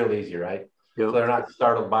things real easy, right? So they're not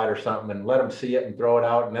startled by it or something, and let them see it and throw it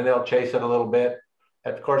out. And then they'll chase it a little bit.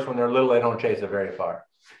 Of course, when they're little, they don't chase it very far.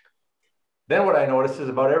 Then what I noticed is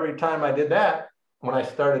about every time I did that, when they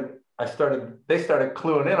started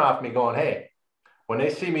cluing in off me going, hey, when they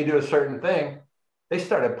see me do a certain thing, they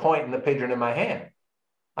started pointing the pigeon in my hand.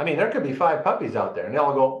 I mean, there could be 5 puppies out there and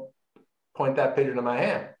they'll go point that pigeon in my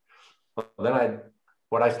hand. Well, then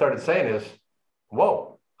what I started saying is,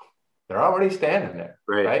 whoa, they're already standing there,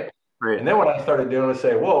 right? And then what I started doing was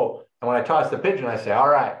say, whoa, and when I toss the pigeon, I say, all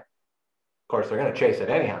right. Of course, they're going to chase it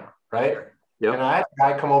anyhow, right? Yep. And I had a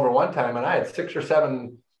guy come over one time and I had 6 or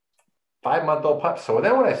 7 5-month-old pups. So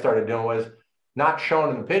then what I started doing was not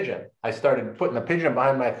showing them the pigeon. I started putting the pigeon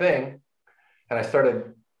behind my thing. And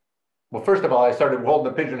first of all, I started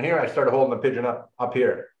holding the pigeon here. I started holding the pigeon up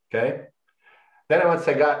here. Okay. Then once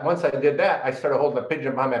I did that, I started holding the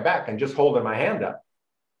pigeon behind my back and just holding my hand up.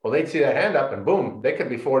 Well, they'd see that hand up and boom, they could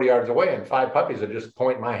be 40 yards away and 5 puppies would just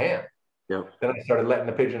point my hand. Yep. Then I started letting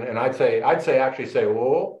the pigeon, and I'd actually say,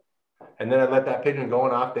 whoa. And then I'd let that pigeon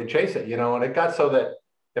going off, they'd chase it, you know, and it got so that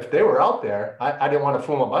if they were out there, I didn't want to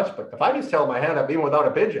fool them a bunch, but if I just held my hand up, even without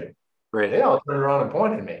a pigeon, they all turned around and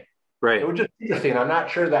pointed at me. Right. It was just interesting. I'm not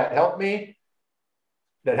sure that helped me.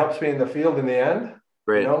 That helps me in the field in the end.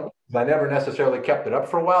 Right. You know, I never necessarily kept it up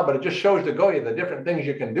for a while, but it just shows the different things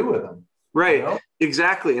you can do with them. Right. You know?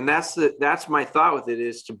 Exactly. And that's my thought with it,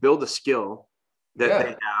 is to build a skill that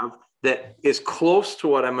they have that is close to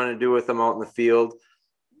what I'm going to do with them out in the field.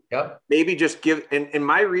 Yep. Maybe just and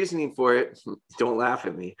my reasoning for it, don't laugh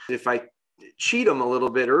at me, if I cheat them a little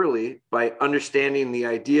bit early by understanding the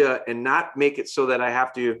idea and not make it so that I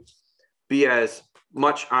have to be as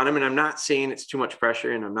much on them. And I'm not saying it's too much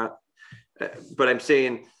pressure, and but I'm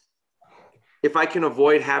saying if I can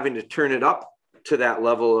avoid having to turn it up to that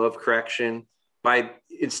level of correction by,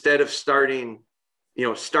 instead of starting a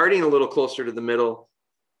little closer to the middle,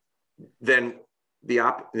 then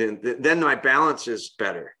my balance is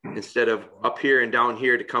better instead of up here and down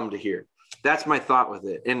here to come to here. That's my thought with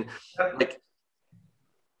it. And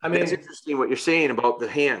it's interesting what you're saying about the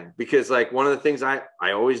hand, because one of the things I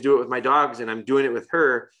always do it with my dogs, and I'm doing it with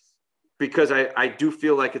her because I do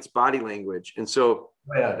feel like it's body language. And so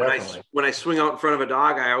when I swing out in front of a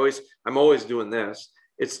dog, I'm always doing this.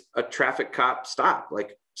 It's a traffic cop stop,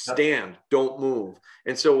 stand, don't move.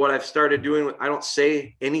 And so what I've started doing, I don't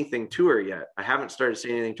say anything to her yet. I haven't started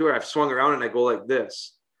saying anything to her. I've swung around and I go like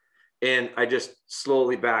this, and I just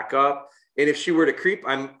slowly back up. And if she were to creep,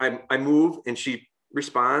 I move and she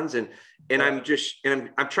responds. And I'm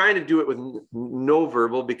trying to do it with no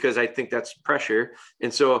verbal, because I think that's pressure.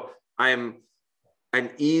 And so I'm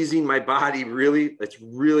easing my body. Really,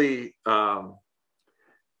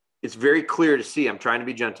 it's very clear to see. I'm trying to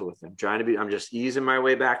be gentle with him. I'm just easing my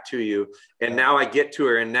way back to you. And now I get to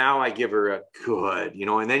her, and now I give her a good,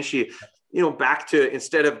 and then she, back to,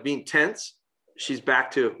 instead of being tense, she's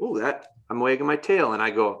back to, I'm wagging my tail. And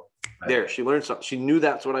I go, there, she learned something. She knew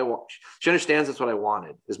that's what I want. She understands that's what I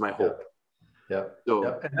wanted, is my hope. Yeah.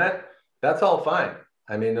 So, and That's all fine.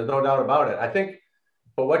 I mean, there's no doubt about it. I think,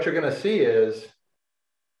 but what you're going to see is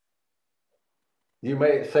you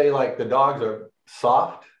may say like the dogs are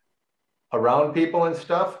soft around people and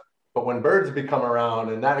stuff, but when birds become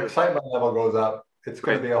around and that excitement level goes up, it's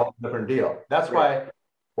going to be a whole different deal. That's why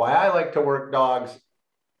I like to work dogs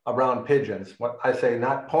around pigeons. What I say,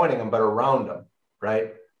 not pointing them, but around them,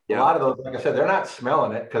 right? Yeah. A lot of those, like I said, they're not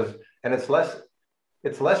smelling it and it's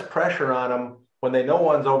less pressure on them when they know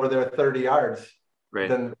one's over there 30 yards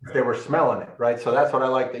than if they were smelling it, right? So that's what I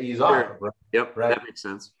like to ease off. Right? Yep, right? That makes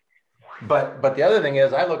sense. But the other thing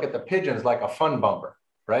is I look at the pigeons like a fun bumper,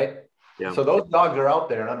 right? Yeah. So those dogs are out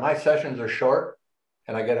there and my sessions are short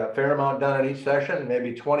and I get a fair amount done in each session,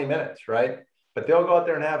 maybe 20 minutes, right? But they'll go out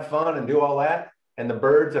there and have fun and do all that. And the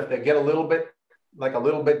birds, if they get a little bit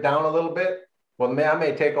down a little bit, well, I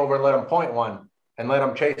may take over and let them point one and let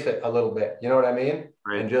them chase it a little bit. You know what I mean?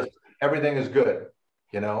 Right. And just everything is good,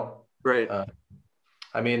 you know? Right.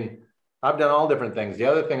 I mean, I've done all different things. The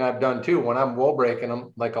other thing I've done too, when I'm wool breaking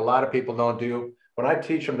them, like a lot of people don't do, when I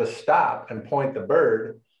teach them to stop and point the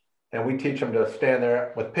bird, and we teach them to stand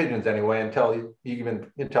there with pigeons anyway until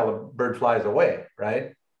the bird flies away,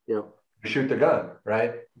 right? Yep. Shoot the gun,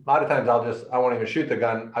 right? A lot of times I won't even shoot the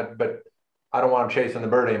gun, but I don't want them chasing the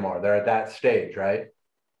bird anymore. They're at that stage, right?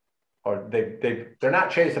 Or they're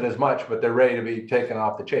not chasing as much, but they're ready to be taken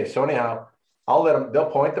off the chase. So anyhow,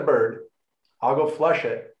 they'll point the bird, I'll go flush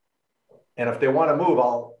it. And if they want to move,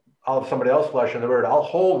 I'll have somebody else flushing the bird. I'll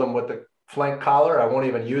hold them with the flank collar. I won't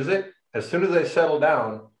even use it. As soon as they settle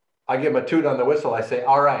down, I give them a toot on the whistle. I say,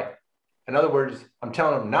 all right. In other words, I'm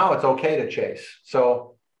telling them now it's okay to chase.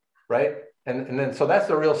 So, right. And then, so that's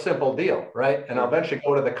the real simple deal. Right. And I'll eventually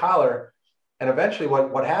go to the collar. And eventually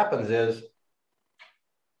what happens is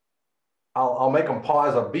I'll make them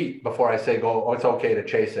pause a beat before I say, oh, it's okay to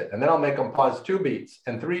chase it. And then I'll make them pause 2 beats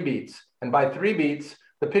and 3 beats. And by 3 beats,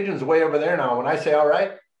 the pigeon's way over there now. When I say, all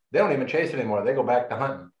right, they don't even chase it anymore. They go back to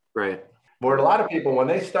hunting. Right. But a lot of people, when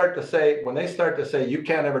they start to say, you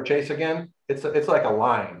can't ever chase again, it's like a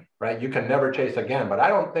line, right? You can never chase again. But I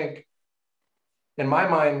don't think, in my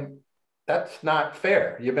mind, that's not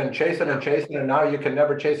fair. You've been chasing and now you can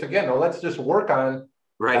never chase again. Well, let's just work on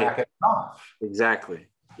backing off. Exactly.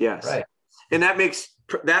 Yes. Right. And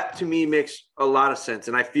that to me makes a lot of sense.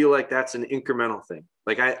 And I feel like that's an incremental thing.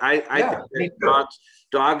 Like I think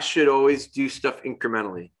dogs should always do stuff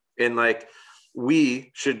incrementally. And like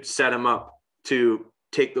we should set them up to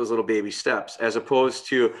take those little baby steps as opposed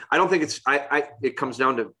to, I don't think it comes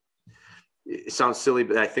down to, it sounds silly,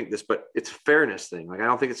 but I think this, but it's a fairness thing. Like, I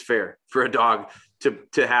don't think it's fair for a dog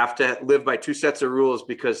to have to live by 2 sets of rules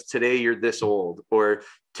because today you're this old, or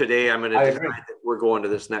today I'm going to decide that we're going to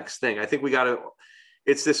this next thing. I think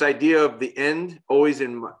it's this idea of the end always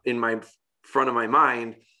in my front of my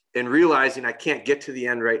mind, and realizing I can't get to the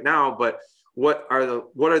end right now, but what are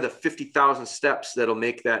the 50,000 steps that'll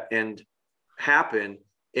make that end happen?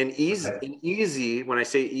 And easy, when I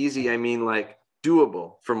say easy, I mean like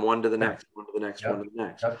doable from one to the next, one to the next, one to the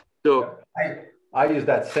next. So I use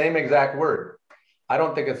that same exact word. I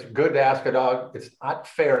don't think it's good to ask a dog. It's not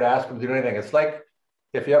fair to ask them to do anything. It's like,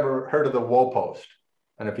 if you ever heard of the wool post,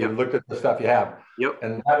 and if you looked at the stuff you have,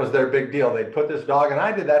 and that was their big deal. They'd put this dog, and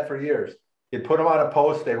I did that for years. You'd put them on a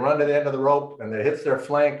post, they run to the end of the rope, and it hits their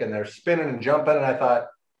flank, and they're spinning and jumping. And I thought,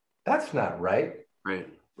 that's not right. Right.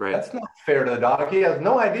 That's not fair to the dog. He has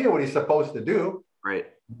no idea what he's supposed to do. Right.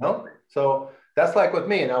 No. So that's like with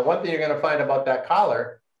me. Now, one thing you're going to find about that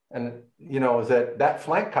collar, and is that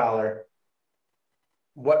flank collar.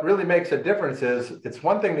 What really makes a difference is it's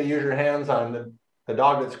one thing to use your hands on the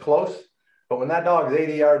dog that's close, but when that dog's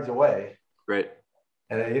 80 yards away, right,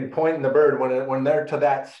 and you're pointing the bird, when they're to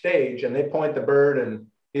that stage and they point the bird and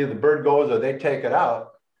either the bird goes or they take it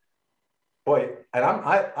out, boy, and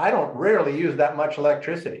I don't rarely use that much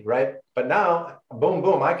electricity, right? But now, boom,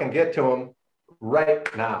 boom, I can get to them right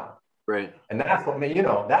now. Right. And that's what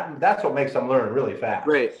that's what makes them learn really fast.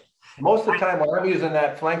 Right. Most of the time when I'm using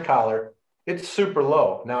that flank collar, it's super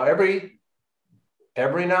low. Now, every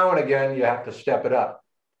now and again, you have to step it up.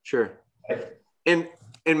 Sure. And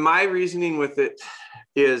my reasoning with it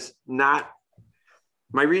is not,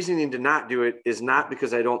 my reasoning to not do it is not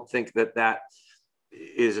because I don't think that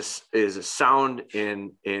is a sound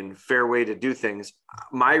and fair way to do things.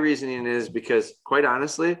 My reasoning is because, quite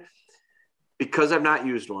honestly, because I've not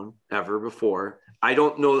used one ever before, I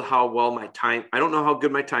don't know how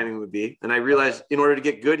good my timing would be. And I realized in order to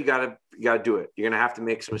get good, you gotta do it. You're going to have to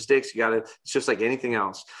make some mistakes. It's just like anything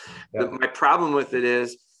else. Yeah. My problem with it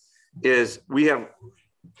is we have,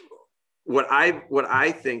 what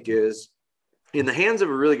I think is in the hands of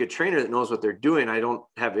a really good trainer that knows what they're doing, I don't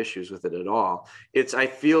have issues with it at all. I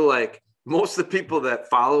feel like most of the people that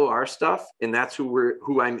follow our stuff, and that's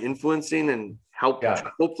who I'm influencing and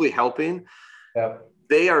hopefully helping,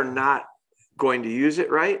 they are not going to use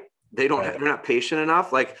it right. They're not patient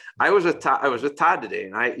enough. Like I was with Todd today,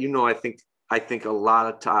 and I think a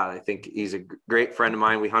lot of Todd. I think he's a great friend of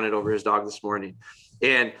mine. We hunted over his dog this morning,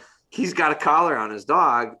 and he's got a collar on his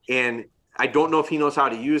dog, and I don't know if he knows how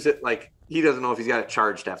to use it. Like he doesn't know if he's got it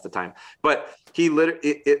charged half the time, but he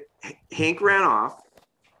Hank ran off,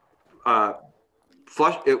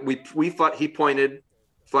 he pointed,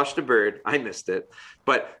 flushed a bird. I missed it,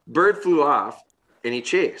 but bird flew off and he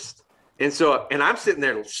chased. And I'm sitting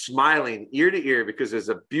there smiling ear to ear because there's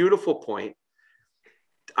a beautiful point.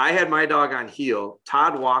 I had my dog on heel.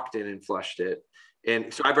 Todd walked in and flushed it.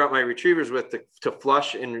 And so I brought my retrievers to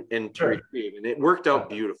flush and to retrieve. And it worked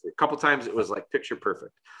out beautifully. A couple of times it was like picture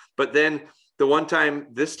perfect. But then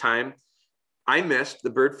this time I missed,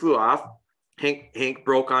 the bird flew off. Hank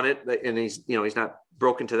broke on it, and he's not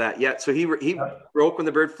broken to that yet. So he broke when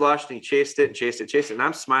the bird flushed, and he chased it. And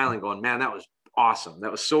I'm smiling going, man, that was awesome.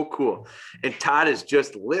 That was so cool. And Todd is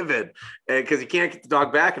just livid because he can't get the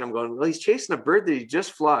dog back. And I'm going, well, he's chasing a bird that he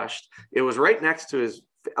just flushed. It was right next to his,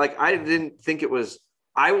 like, I didn't think it was,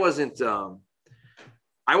 I wasn't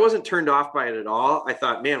turned off by it at all. I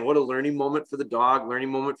thought, man, what a learning moment for the dog,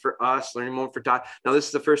 learning moment for us, learning moment for Todd. Now, this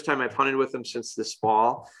is the first time I've hunted with him since this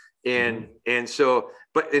fall. And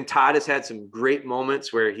Todd has had some great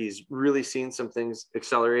moments where he's really seen some things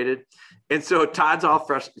accelerated. And so Todd's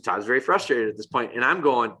very frustrated at this point. And I'm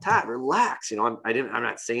going, Todd, relax. I'm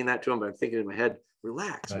not saying that to him, but I'm thinking in my head,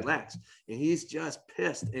 relax. And he's just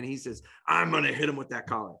pissed. And he says, I'm going to hit him with that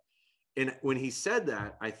collar. And when he said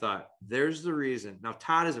that, I thought, there's the reason. Now,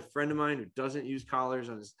 Todd is a friend of mine who doesn't use collars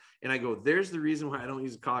and I go, there's the reason why I don't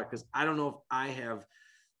use a collar. Cause I don't know if I have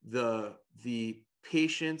the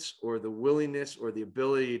patience or the willingness or the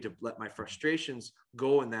ability to let my frustrations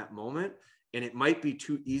go in that moment. And it might be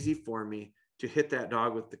too easy for me to hit that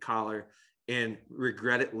dog with the collar and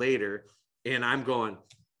regret it later. And I'm going,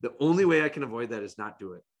 the only way I can avoid that is not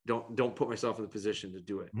do it. Don't put myself in the position to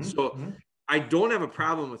do it. Mm-hmm. So I don't have a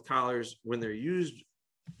problem with collars when they're used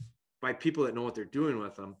by people that know what they're doing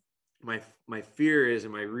with them. My fear is,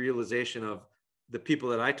 and my realization of the people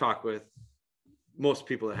that I talk with, most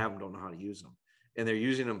people that have them don't know how to use them. And they're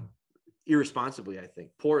using them irresponsibly, I think,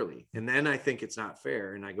 poorly. And then I think it's not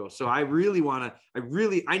fair. And I go, so I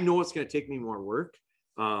know it's going to take me more work.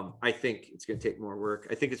 I think it's going to take more work.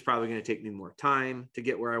 I think it's probably going to take me more time to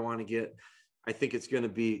get where I want to get. I think it's going to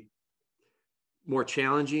be more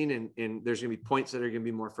challenging and there's going to be points that are going to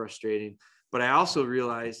be more frustrating. But I also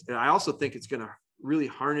realize, and I also think it's going to really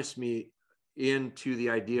harness me into the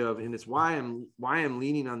idea of, and it's why I'm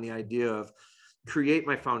leaning on the idea of, create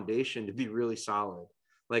my foundation to be really solid.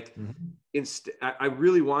 Like I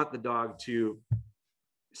really want the dog to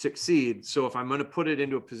succeed. So if I'm going to put it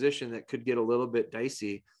into a position that could get a little bit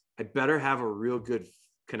dicey, I better have a real good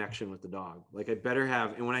connection with the dog. Like I better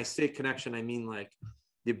have, and when I say connection, I mean like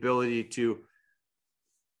the ability to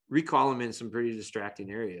recall him in some pretty distracting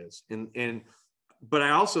areas. But I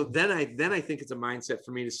also, then I think it's a mindset for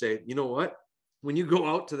me to say, you know what, when you go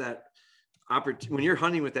out to that when you're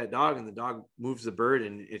hunting with that dog and the dog moves the bird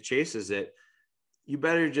and it chases it, you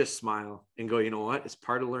better just smile and go, you know what? It's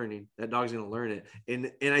part of learning. That dog's going to learn it.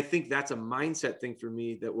 And I think that's a mindset thing for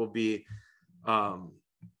me that will be,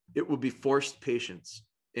 it will be forced patience.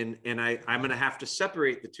 And I'm going to have to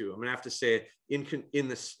separate the two. I'm going to have to say in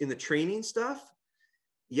the training stuff.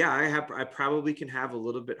 Yeah, I probably can have a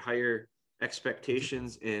little bit higher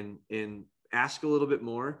expectations and ask a little bit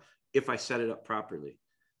more if I set it up properly.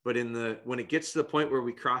 But when it gets to the point where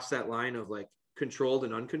we cross that line of like controlled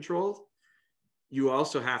and uncontrolled, you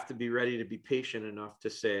also have to be ready to be patient enough to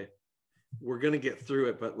say, we're going to get through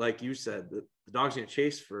it. But like you said, the dog's going to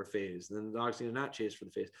chase for a phase, then the dog's going to not chase for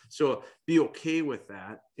the phase. So be okay with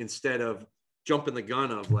that instead of jumping the gun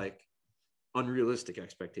of like unrealistic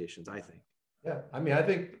expectations, I think. Yeah. I mean, I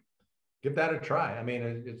think give that a try. I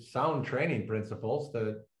mean, it's sound training principles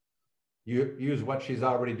to use what she's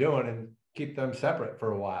already doing and keep them separate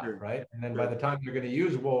for a while, sure. Right? And then by the time you're going to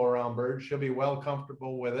use wool around birds, she'll be well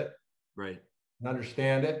comfortable with it, right? And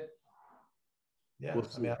understand it. Yeah,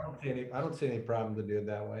 I mean, I don't see any problem to do it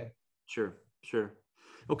that way. Sure.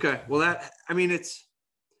 Okay, well, it's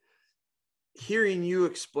hearing you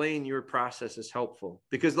explain your process is helpful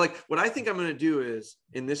because, like, what I think I'm going to do is,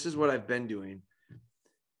 and this is what I've been doing.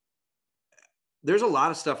 There's a lot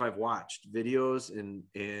of stuff I've watched, videos,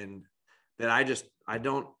 and that I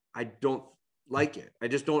don't like it.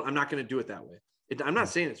 I'm not going to do it that way. I'm not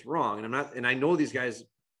saying it's wrong, and I know these guys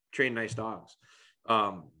train nice dogs.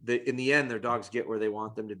 In the end, their dogs get where they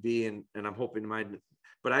want them to be, and I'm hoping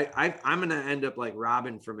but I'm going to end up like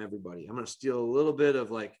robbing from everybody. I'm going to steal a little bit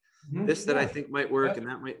of like this that I think might work and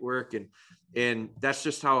that might work. And that's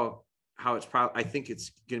just how it's probably, I think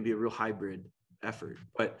it's going to be a real hybrid effort.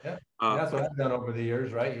 But that's what I've done over the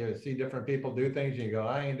years, right? You see different people do things, and you go,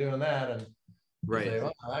 I ain't doing that. And you say,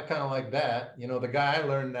 well, I kind of like that. You know, the guy I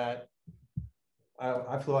learned that,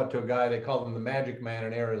 I flew out to a guy, they called him the Magic Man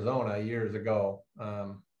in Arizona years ago.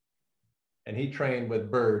 And he trained with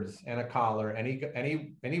birds and a collar, and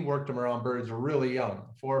he worked them around birds really young,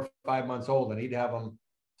 4 or 5 months old, and he'd have them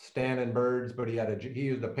standing birds, but he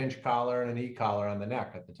used a pinch collar and an e-collar on the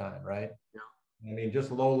neck at the time, right? Yeah. I mean,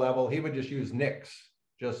 just low level. He would just use nicks,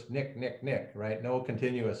 just nick, right? No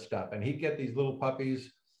continuous stuff. And he'd get these little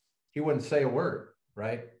puppies. He wouldn't say a word,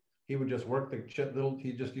 right? He would just work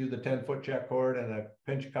he just used the 10-foot check cord and a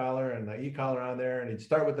pinch collar and the e-collar on there, and he'd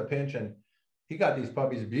start with the pinch, and he got these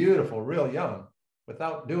puppies beautiful, real young,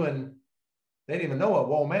 without they didn't even know what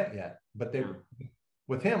whoa meant yet. But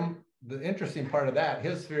with him, the interesting part of that,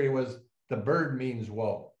 his theory was the bird means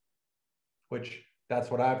whoa, which that's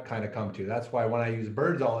what I've kind of come to. That's why when I use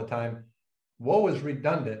birds all the time, whoa is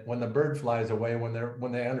redundant when the bird flies away,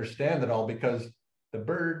 when they understand it all, because the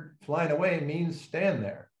bird flying away means stand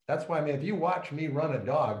there. That's why, I mean, if you watch me run a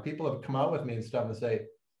dog, people have come out with me and stuff and say,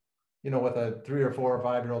 you know, with a 3 or 4 or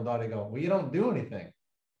 5-year-old dog, they go, well, you don't do anything.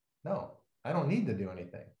 No, I don't need to do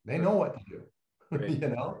anything. They know what to do. Right. You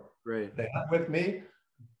know, right. They hunt with me.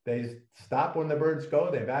 They stop when the birds go.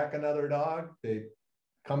 They back another dog. They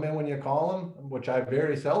come in when you call them, which I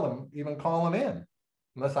very seldom even call them in,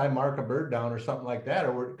 unless I mark a bird down or something like that.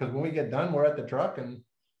 Or because when we get done, we're at the truck and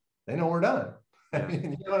they know we're done. Yeah. I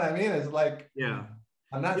mean, you know what I mean? It's like, yeah,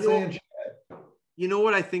 I'm not saying shit. You know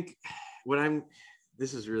what I think?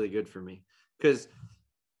 This is really good for me, because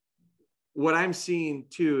what I'm seeing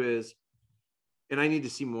too is, and I need to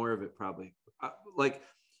see more of it probably, like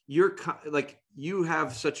you're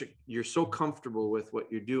so comfortable with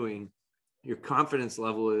what you're doing, your confidence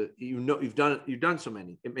level, you've done so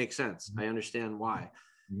many, it makes sense. I understand why.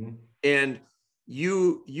 Mm-hmm. And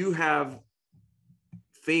you have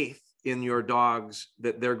faith in your dogs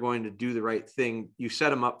that they're going to do the right thing. You set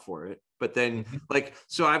them up for it. But then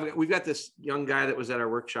we've got this young guy that was at our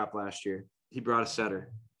workshop last year. He brought a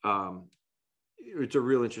setter. It's a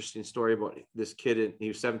real interesting story about this kid. He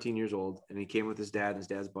was 17 years old and he came with his dad and his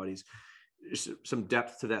dad's buddies. There's some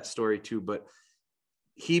depth to that story too, but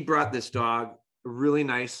he brought this dog, a really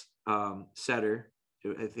nice setter.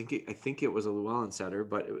 I think it was a Llewellyn setter,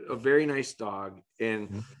 but a very nice dog.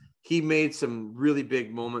 And he made some really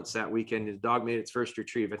big moments that weekend. The dog made its first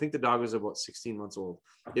retrieve. I think the dog was about 16 months old.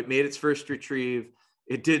 It made its first retrieve.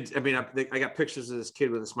 It did. I mean, I got pictures of this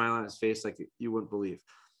kid with a smile on his face like you wouldn't believe.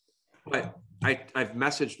 But I've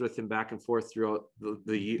messaged with him back and forth throughout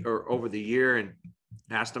the year, or over the year, and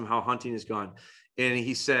asked him how hunting has gone. And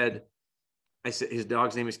he said, his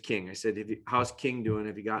dog's name is King. I said, how's King doing?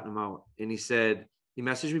 Have you gotten him out? And he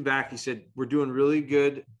messaged me back. He said, we're doing really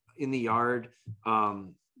good in the yard.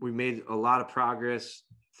 We made a lot of progress.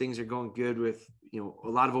 Things are going good with, a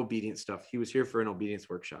lot of obedience stuff. He was here for an obedience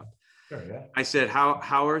workshop. Sure, yeah. I said,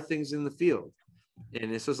 how are things in the field?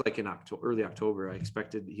 And this was like in early October. I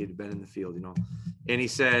expected he had been in the field, and he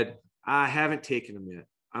said, I haven't taken him yet.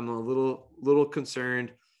 I'm a little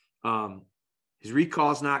concerned. His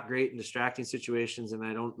recall is not great in distracting situations, and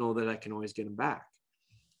I don't know that I can always get him back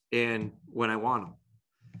and when I want him.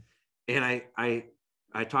 And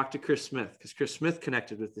I talked to Chris Smith, because Chris Smith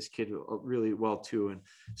connected with this kid really well too. And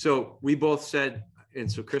so we both said,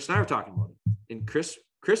 and so Chris and I were talking about it. And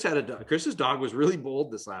Chris's dog was really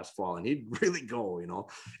bold this last fall, and he'd really go,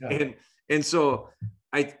 Yeah. And so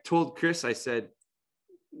I told Chris, I said,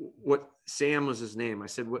 what Sam was his name. I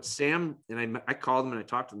said, what Sam, and I called him and I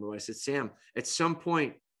talked to him. I said, Sam, at some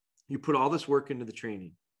point you put all this work into the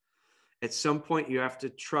training. At some point you have to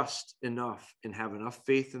trust enough and have enough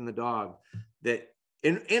faith in the dog that,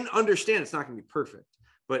 and understand it's not going to be perfect,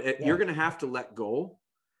 but you're going to have to let go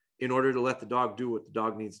in order to let the dog do what the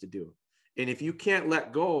dog needs to do. And if you can't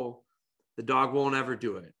let go, the dog won't ever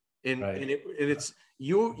do it. And it's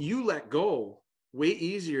you let go way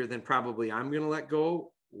easier than probably I'm going to let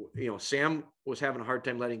go. Sam was having a hard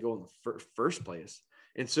time letting go in the first place.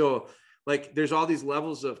 And so like, there's all these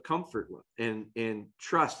levels of comfort and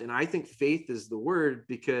trust. And I think faith is the word,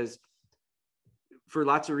 because for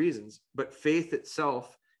lots of reasons, but faith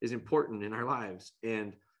itself is important in our lives.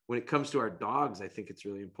 And when it comes to our dogs, I think it's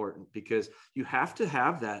really important, because you have to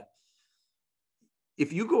have that.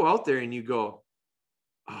 If you go out there and you go,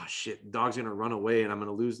 oh shit, the dog's going to run away and I'm going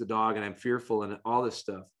to lose the dog and I'm fearful and all this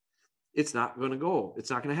stuff. It's not going to go. It's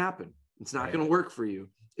not going to happen. It's not going to work for you.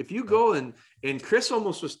 If you go and Chris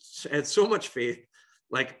almost had so much faith.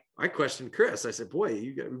 Like I questioned Chris. I said, boy,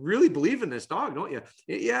 you really believe in this dog, don't you?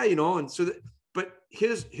 Yeah, you know, and so, but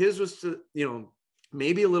his was to, you know,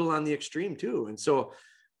 maybe a little on the extreme too. And so,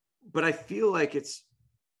 but I feel like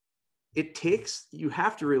you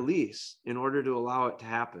have to release in order to allow it to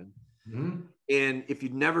happen. Mm-hmm. And if you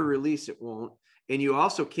never release, it won't. And you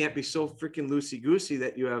also can't be so freaking loosey-goosey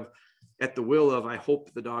that you have at the will of, I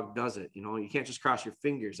hope the dog does it. You know, you can't just cross your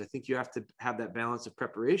fingers. I think you have to have that balance of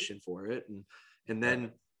preparation for it. And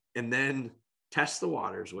then test the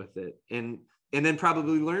waters with it and then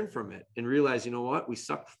probably learn from it and realize, you know what, we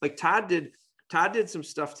suck. Like Todd did some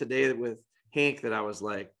stuff today with Hank that I was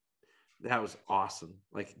like, that was awesome.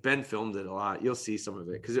 Like Ben filmed it a lot. You'll see some of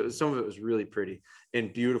it because some of it was really pretty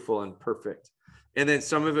and beautiful and perfect. And then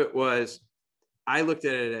some of it was, I looked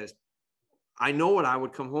at it as, I know what I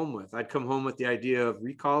would come home with. I'd come home with the idea of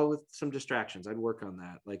recall with some distractions. I'd work on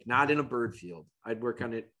that, like not in a bird field. I'd work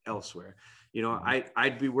on it elsewhere. You know,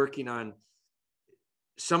 I'd be working on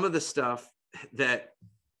some of the stuff that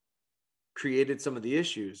created some of the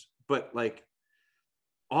issues, but like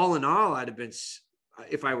all in all, I'd have been,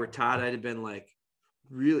 if I were Todd, I'd have been like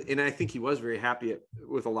really, and I think he was very happy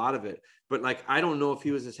with a lot of it, but like, I don't know if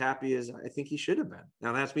he was as happy as I think he should have been.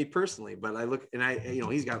 Now that's me personally, but I look and you know,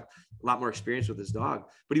 he's got a lot more experience with his dog,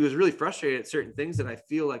 but he was really frustrated at certain things that I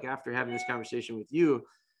feel like after having this conversation with you,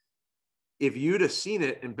 if you'd have seen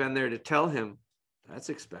it and been there to tell him that's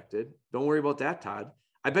expected, don't worry about that, Todd.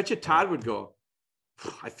 I bet you Todd would go,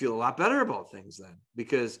 I feel a lot better about things then,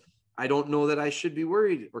 because I don't know that I should be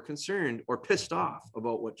worried or concerned or pissed off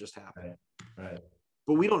about what just happened. Right.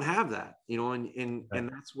 But we don't have that, you know, and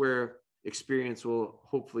that's where experience will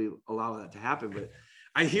hopefully allow that to happen. But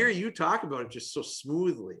I hear you talk about it just so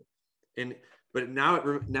smoothly, but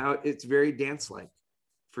now it's very dance-like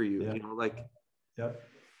for you, you know, like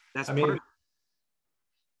that's part.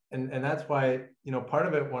 And that's why, you know, part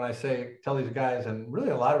of it when I tell these guys, and really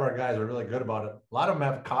a lot of our guys are really good about it. A lot of them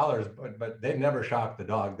have collars, but they never shock the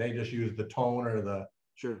dog. They just use the tone or the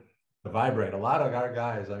vibrate. A lot of our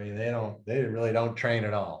guys, I mean, they really don't train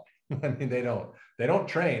at all. I mean, they don't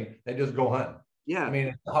train. They just go hunt. Yeah. I mean,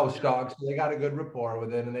 it's a house dog, so they got a good rapport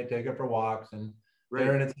with it and they take it for walks and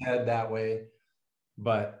they're in its head that way.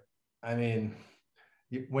 But I mean,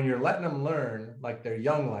 when you're letting them learn, like they're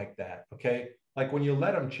young like that, okay? Like when you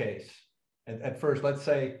let them chase at first, let's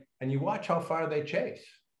say, and you watch how far they chase.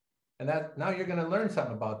 And that now you're going to learn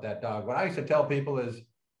something about that dog. What I used to tell people is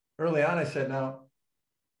early on, I said, now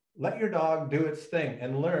let your dog do its thing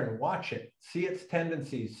and learn, watch it, see its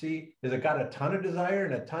tendencies. See, has it got a ton of desire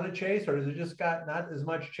and a ton of chase, or has it just got not as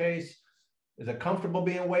much chase? Is it comfortable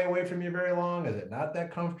being way away from you very long? Is it not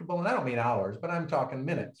that comfortable? And I don't mean hours, but I'm talking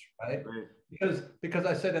minutes, right? Because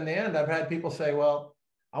I said in the end, I've had people say, well,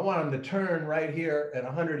 I want them to turn right here at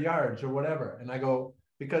 100 yards or whatever. And I go,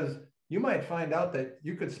 because you might find out that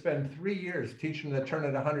you could spend 3 years teaching them to turn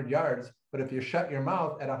at 100 yards, but if you shut your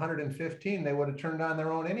mouth at 115, they would have turned on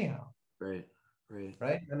their own anyhow. Right.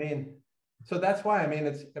 I mean, so that's why, I mean,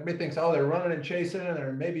 everybody thinks, oh, they're running and chasing and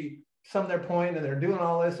they're maybe some their point and they're doing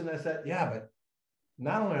all this and this, that. Yeah, but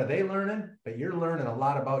not only are they learning, but you're learning a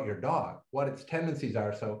lot about your dog, what its tendencies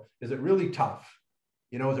are. So is it really tough?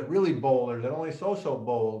 You know, is it really bold or is it only so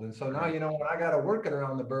bold? And so now, you know, when I got to work it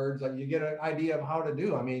around the birds, like you get an idea of how to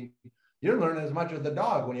do. I mean, you're learning as much as the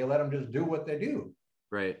dog when you let them just do what they do.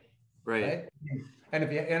 Right. And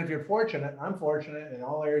if you're fortunate, I'm fortunate in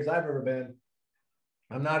all areas I've ever been.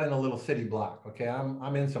 I'm not in a little city block. Okay.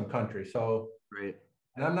 I'm in some country. So,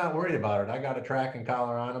 and I'm not worried about it. I got a tracking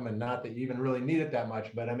collar on them and not that you even really need it that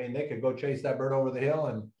much, but I mean, they could go chase that bird over the hill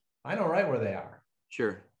and I know right where they are.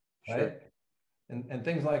 Sure. And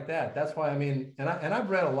things like that. That's why, I mean, and I've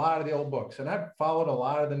read a lot of the old books and I've followed a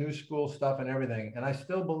lot of the new school stuff and everything. And I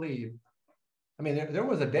still believe, I mean, there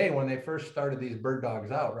was a day when they first started these bird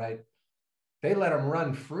dogs out, right? They let them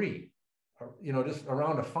run free, you know, just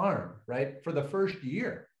around a farm, right? For the first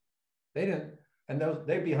year. They didn't, and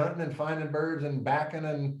they'd be hunting and finding birds and backing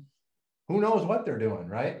and who knows what they're doing,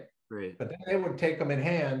 right? But then they would take them in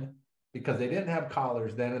hand because they didn't have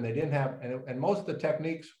collars then, and they didn't have, and most of the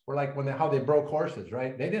techniques were like how they broke horses,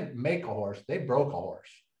 right? They didn't make a horse, they broke a horse.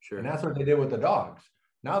 And that's what they did with the dogs.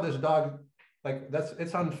 Now this dog, like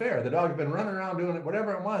it's unfair. The dog's been running around doing it,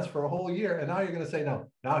 whatever it wants for a whole year. And now you're going to say, no,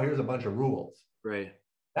 now here's a bunch of rules.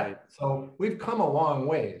 So we've come a long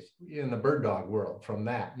ways in the bird dog world from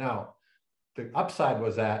that. Now, the upside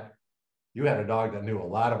was that you had a dog that knew a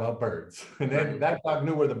lot about birds. And then that dog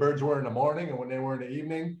knew where the birds were in the morning and when they were in the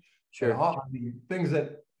evening. Sure. And all the things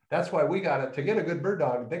that's why we got to get a good bird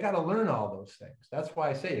dog. They got to learn all those things. That's why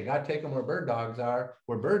I say you got to take them where birds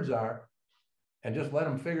are, and just let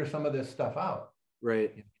them figure some of this stuff out.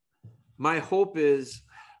 Right. My hope is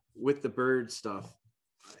with the bird stuff,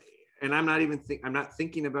 and I'm not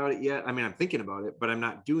thinking about it yet. I mean, I'm thinking about it, but I'm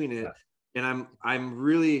not doing it. Yeah. And I'm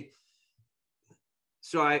really,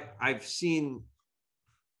 so I've seen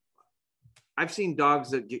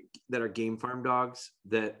dogs that are game farm dogs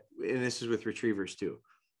and this is with retrievers too.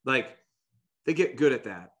 Like they get good at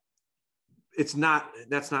that. That's not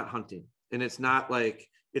hunting. And it's not,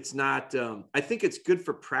 I think it's good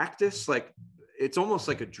for practice. Like it's almost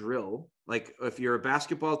like a drill. Like if you're a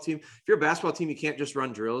basketball team, you can't just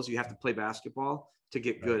run drills. You have to play basketball to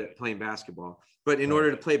get good at playing basketball. But in order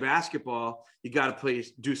to play basketball, you got to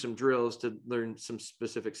do some drills to learn some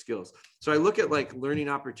specific skills. So I look at like learning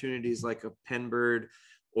opportunities like a pen bird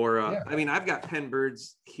or I mean, I've got pen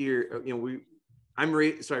birds here. I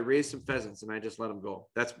raised some pheasants and I just let them go.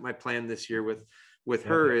 That's my plan this year with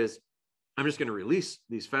her is I'm just going to release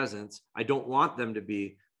these pheasants. I don't want them to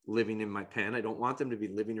be living in my pen. I don't want them to be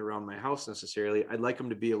living around my house necessarily. I'd like them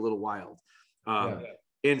to be a little wild.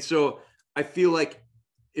 And so I feel like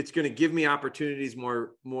it's going to give me opportunities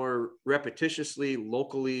more repetitiously,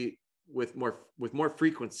 locally, with more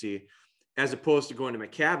frequency, as opposed to going to my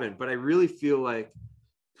cabin. But I really feel like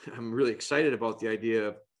I'm really excited about the idea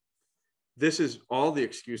of this is all the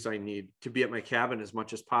excuse I need to be at my cabin as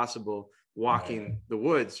much as possible, walking the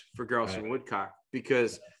woods for grouse and woodcock,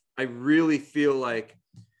 because I really feel like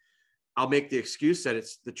I'll make the excuse that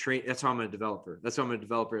it's the train. That's how I'm a developer. That's how I'm a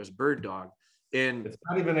developer as a bird dog. And it's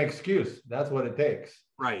not even an excuse. That's what it takes.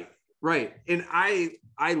 Right. And I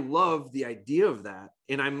love the idea of that.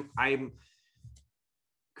 And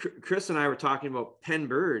Chris and I were talking about pen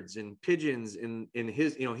birds and pigeons in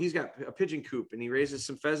his, he's got a pigeon coop and he raises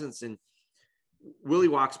some pheasants, and Willie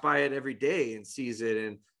walks by it every day and sees it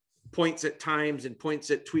and points at times and points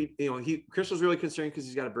at Chris was really concerned because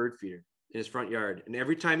he's got a bird feeder in his front yard. And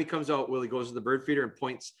every time he comes out, Willie goes to the bird feeder and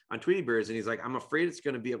points on Tweety birds. And he's like, I'm afraid it's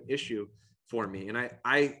going to be an issue for me. And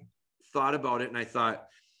I thought about it and I thought,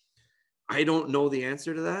 I don't know the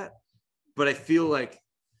answer to that, but I feel like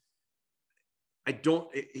I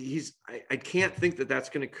can't think that's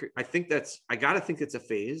going to, I got to think it's a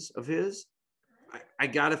phase of his. I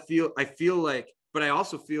feel like, but I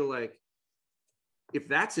also feel like if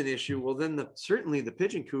that's an issue, well, then certainly the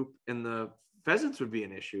pigeon coop and the pheasants would be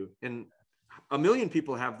an issue. And a million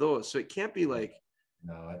people have those. So it can't be like,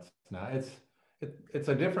 no, it's not. It's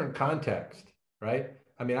a different context, right?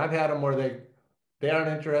 I mean, I've had them where they aren't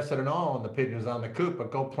interested at all in the pigeons on the coop,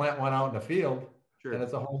 but go plant one out in the field, and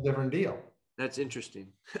it's a whole different deal. That's interesting.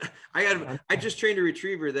 I just trained a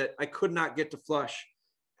retriever that I could not get to flush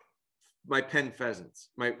my pen pheasants,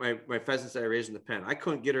 my pheasants that I raised in the pen. I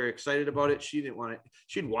couldn't get her excited about it. She didn't want it.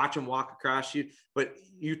 She'd watch them walk across. But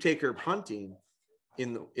you take her hunting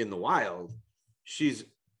in the wild, she's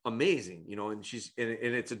amazing, and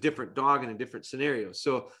and it's a different dog in a different scenario.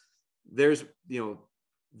 So there's,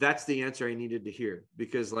 that's the answer I needed to hear,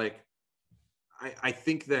 because like, I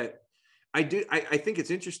think that I think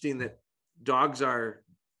it's interesting that dogs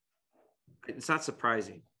it's not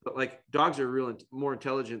surprising, but like dogs are more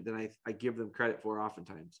intelligent than I give them credit for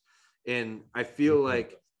oftentimes. And I feel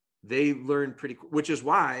like they learn pretty, which is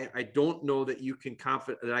why I don't know that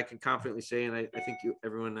I can confidently say, and I think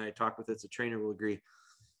everyone I talk with that's a trainer will agree,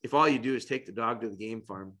 if all you do is take the dog to the game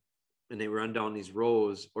farm and they run down these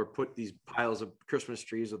rows or put these piles of Christmas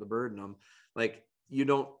trees with a bird in them, like you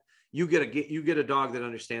get a dog that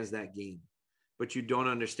understands that game, but you don't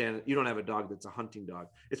have a dog that's a hunting dog.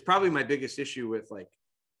 It's probably my biggest issue with like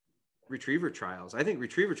retriever trials. I think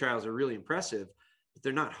retriever trials are really impressive, but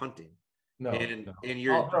they're not hunting. No, and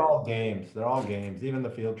they're all games. They're all games. Even the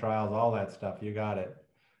field trials, all that stuff. You got it.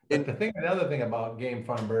 But the other thing about game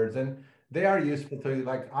farm birds, and they are useful to you.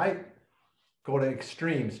 Like I go to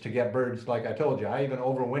extremes to get birds. Like I told you, I even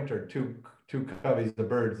overwintered two coveys of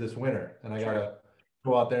birds this winter, and I gotta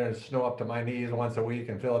go out there and snow up to my knees once a week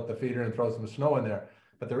and fill up the feeder and throw some snow in there.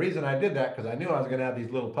 But the reason I did that, because I knew I was going to have these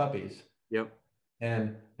little puppies. Yep.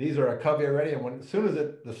 And these are a covey already. And as soon as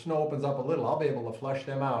the snow opens up a little, I'll be able to flush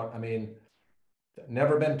them out. I mean,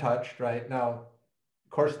 never been touched, right? Now,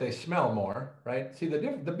 of course, they smell more, right? See,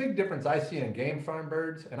 the big difference I see in game farm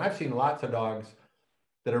birds, and I've seen lots of dogs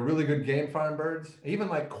that are really good game farm birds, even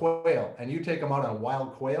like quail, and you take them out on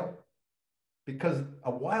wild quail, because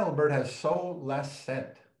a wild bird has so less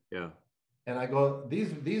scent. Yeah. And I go,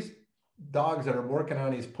 these dogs that are working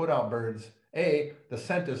on these put out birds, the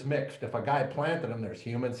scent is mixed. If a guy planted them, there's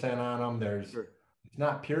human scent on them. It's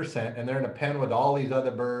not pure scent, and they're in a pen with all these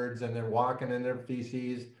other birds, and they're walking in their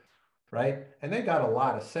feces, right? And they got a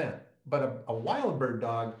lot of scent. But a wild bird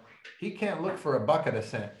dog, he can't look for a bucket of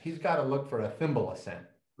scent. He's got to look for a thimble of scent.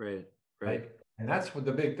 Right. And that's what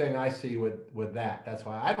the big thing I see with that. That's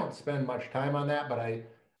why I don't spend much time on that, but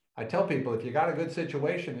I tell people, if you got a good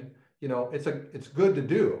situation, it's good to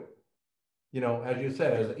do. As you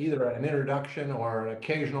said, as either an introduction or an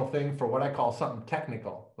occasional thing for what I call something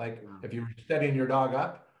technical. Like if you're steadying your dog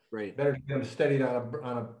up, better to get him steadied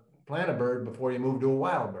on a planted bird before you move to a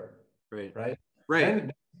wild bird. Right.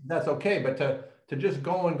 And that's okay. But to just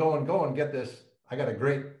go and get this, I got a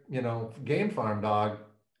great, game farm dog.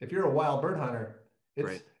 If you're a wild bird hunter,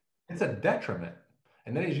 it's a detriment.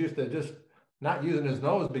 And then he's used to just not using his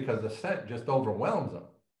nose because the scent just overwhelms him.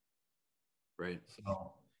 Right.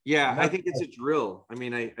 So yeah, I think it's a drill. I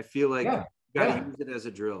mean, I feel like you got to use it as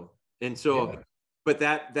a drill. And so, but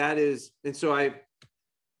that is, and so I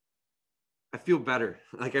feel better.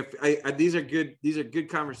 Like these are good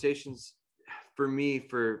conversations for me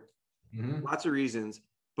for lots of reasons,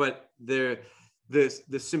 but the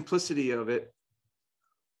simplicity of it,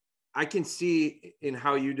 I can see in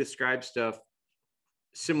how you describe stuff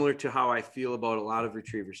similar to how I feel about a lot of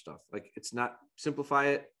retriever stuff. Like, it's not, simplify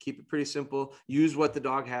it, keep it pretty simple, use what the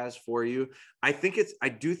dog has for you. I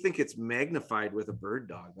do think it's magnified with a bird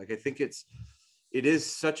dog. Like, I think it is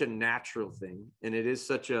such a natural thing. And it is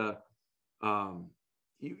such a,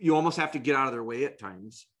 you almost have to get out of their way at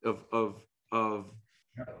times of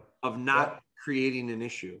not creating an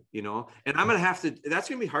issue, and I'm going to have to, that's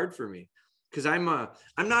going to be hard for me. Cause I'm not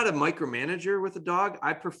a micromanager with a dog.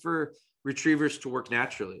 I prefer retrievers to work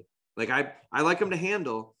naturally. Like I like them to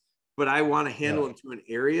handle, but I want to handle them to an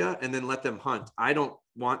area and then let them hunt. I don't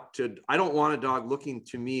want a dog looking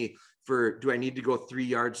to me for, do I need to go 3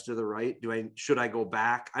 yards to the right? Should I go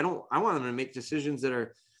back? I want them to make decisions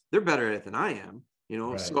they're better at it than I am,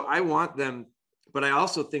 So I want them, but I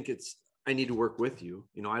also think I need to work with you.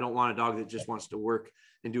 I don't want a dog that just wants to work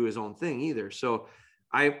and do his own thing either. So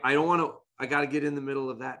I don't want to, I got to get in the middle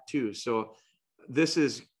of that too. So this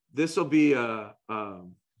will be a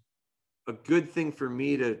good thing for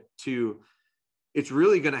me to it's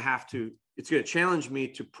really going to it's going to challenge me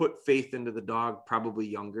to put faith into the dog, probably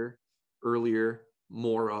younger, earlier,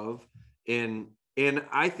 more of, and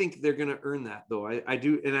I think they're going to earn that though. I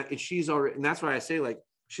do. And she's already, and that's why I say, like,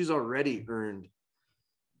 she's already earned,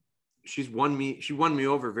 she won me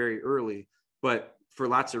over very early, but for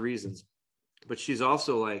lots of reasons, but she's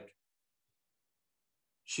also like,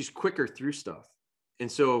 she's quicker through stuff. And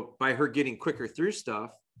so by her getting quicker through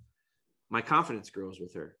stuff, my confidence grows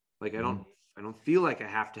with her. Like, I don't feel like I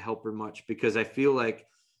have to help her much, because I feel like,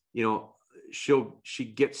 she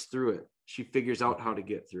gets through it. She figures out how to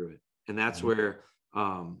get through it. And that's where,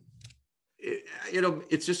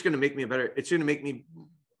 it's just going to make me it's going to make me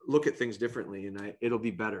look at things differently, and it'll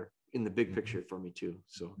be better in the big picture for me too.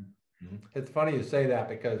 So it's funny you say that,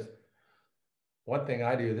 because one thing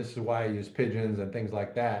I do, this is why I use pigeons and things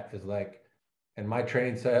like that, is like, in my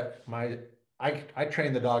training set, I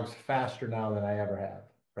train the dogs faster now than I ever have,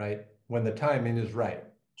 right? When the timing is right,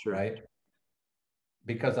 right?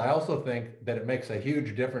 Because I also think that it makes a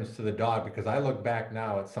huge difference to the dog, because I look back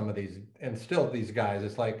now at some of these, and still these guys,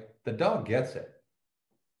 it's like the dog gets it,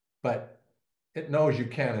 but it knows you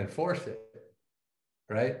can't enforce it,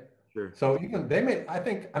 right? Sure. So even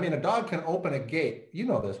a dog can open a gate,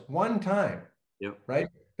 this, one time. Yep. Right.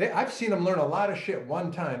 I've seen them learn a lot of shit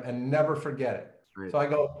one time and never forget it. Right. So I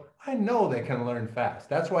go, I know they can learn fast.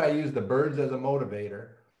 That's why I use the birds as a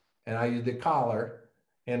motivator, and I use the collar,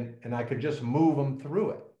 and I could just move them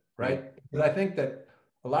through it. Right. Because I think that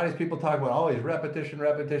a lot of these people talk about always repetition.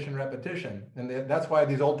 And that's why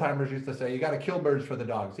these old timers used to say, you got to kill birds for the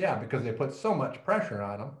dogs. Yeah, because they put so much pressure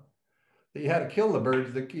on them that you had to kill the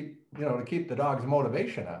birds to keep the dog's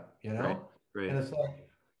motivation up, Right. And it's like,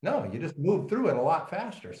 no, you just move through it a lot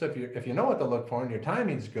faster. So if you know what to look for and your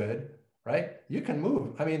timing's good, right, you can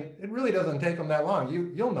move. I mean, it really doesn't take them that long.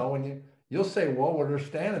 You'll know when you'll say, whoa, we're just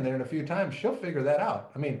standing there, and a few times she'll figure that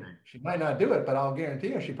out. I mean, she might not do it, but I'll guarantee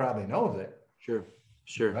you she probably knows it.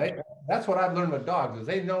 Sure. Right? That's what I've learned with dogs, is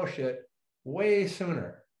they know shit way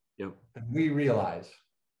sooner than we realize.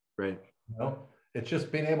 Right. It's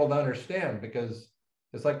just being able to understand, because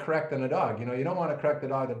it's like correcting a dog. You don't want to correct the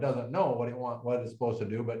dog that doesn't know what it's supposed to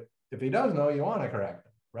do. But if he does know, you want to correct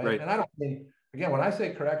him, right? And I don't mean, again, when I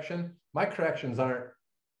say correction, my corrections aren't,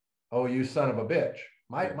 oh, you son of a bitch.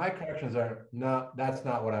 My corrections are, no, that's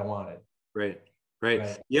not what I wanted. Right.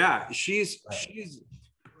 Yeah. She's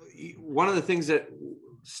one of the things that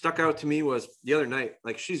stuck out to me was the other night.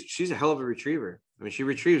 Like she's a hell of a retriever. I mean, she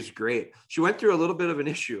retrieves great. She went through a little bit of an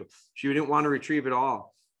issue. She didn't want to retrieve at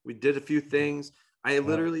all. We did a few things. I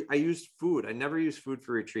used food. I never used food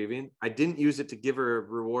for retrieving. I didn't use it to give her a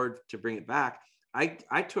reward to bring it back.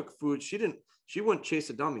 I took food. She wouldn't chase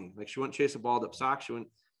a dummy. Like she wouldn't chase a balled up sock. She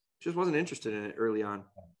just wasn't interested in it early on.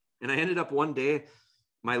 And I ended up one day,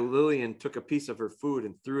 my Lillian took a piece of her food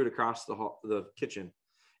and threw it across the kitchen.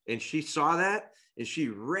 And she saw that and she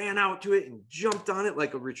ran out to it and jumped on it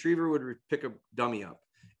like a retriever would pick a dummy up.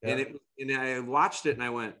 Yeah. And I watched it and I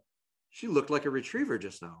went, she looked like a retriever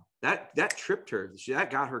just now. That tripped her.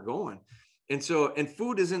 That got her going. And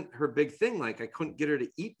food isn't her big thing. Like I couldn't get her to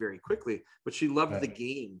eat very quickly, but she loved the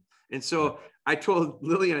game. And so I told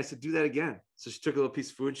Lillian, I said, do that again. So she took a little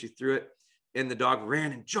piece of food and she threw it, and the dog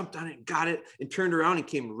ran and jumped on it and got it and turned around and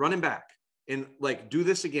came running back and like, do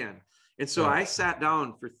this again. And so I sat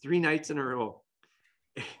down for 3 nights in a row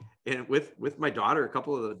and with my daughter a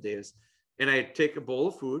couple of the days, and I'd take a bowl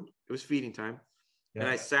of food. It was feeding time. Yeah. And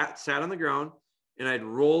I sat on the ground and I'd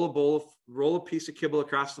roll a piece of kibble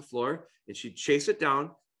across the floor, and she'd chase it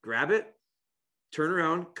down, grab it, turn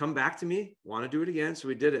around, come back to me, want to do it again. So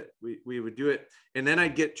we did it. We would do it. And then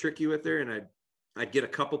I'd get tricky with her, and I'd get a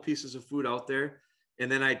couple pieces of food out there,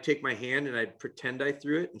 and then I'd take my hand and I'd pretend I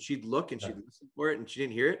threw it, and she'd look and she'd listen for it, and she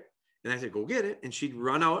didn't hear it. And I said, go get it. And she'd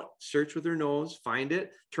run out, search with her nose, find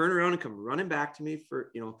it, turn around and come running back to me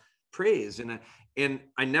for, praise. And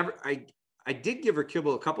I did give her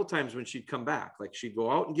kibble a couple times when she'd come back. Like she'd go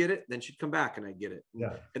out and get it, then she'd come back and I'd get it.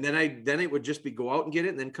 Yeah. And then it would just be go out and get it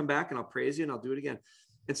and then come back and I'll praise you and I'll do it again.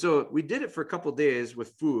 And so we did it for a couple of days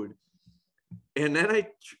with food. And then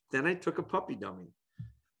I took a puppy dummy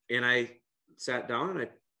and I sat down and I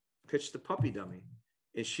pitched the puppy dummy.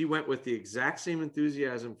 And she went with the exact same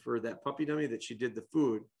enthusiasm for that puppy dummy that she did the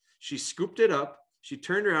food. She scooped it up. She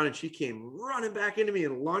turned around and she came running back into me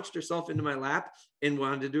and launched herself into my lap and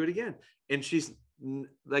wanted to do it again. And she's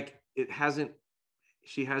like,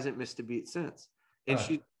 she hasn't missed a beat since. And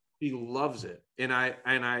she loves it.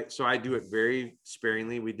 So I do it very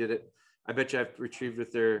sparingly. We did it. I bet you I've retrieved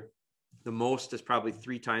with her. The most is probably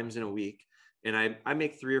 3 times in a week. And I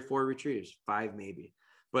make 3 or 4 retrieves, 5 maybe,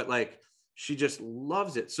 but like, she just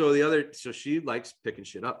loves it. So she likes picking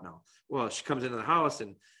shit up now. Well, she comes into the house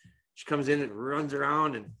and she comes in and runs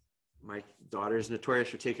around, and my daughter is notorious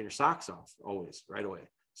for taking her socks off always right away.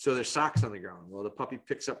 So there's socks on the ground. Well, the puppy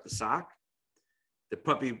picks up the sock. The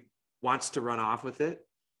puppy wants to run off with it.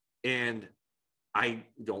 And I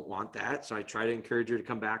don't want that. So I try to encourage her to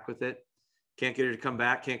come back with it. Can't get her to come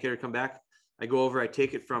back. I go over, I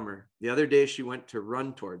take it from her. The other day she went to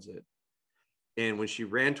run towards it. And when she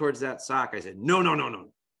ran towards that sock, I said, no.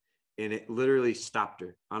 And it literally stopped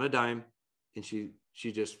her on a dime. And she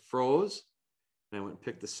just froze. And I went and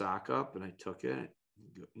picked the sock up and I took it,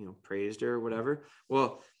 praised her or whatever.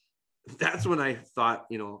 Well, that's when I thought,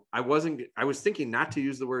 I was thinking not to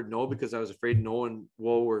use the word no because I was afraid no and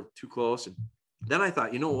whoa were too close. And then I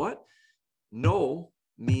thought, you know what? No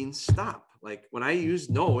means stop. Like when I use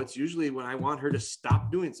no, it's usually when I want her to stop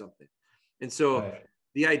doing something. And so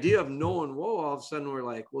the idea of no and whoa, all of a sudden we're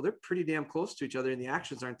like, well, they're pretty damn close to each other and the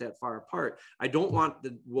actions aren't that far apart. I don't want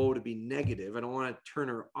the whoa to be negative. I don't want to turn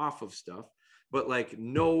her off of stuff, but like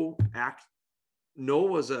no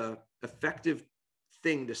was a effective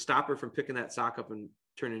thing to stop her from picking that sock up and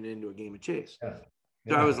turning it into a game of chase. Yeah.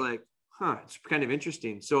 So I was like, it's kind of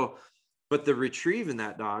interesting. So, but the retrieve in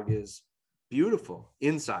that dog is beautiful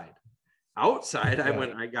inside. Outside,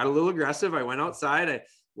 I got a little aggressive. I went outside.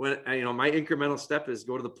 My incremental step is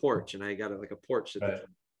go to the porch, and I got a porch that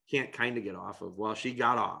can't kind of get off of. Well, she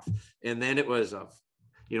got off, and then it was a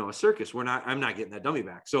circus. I'm not getting that dummy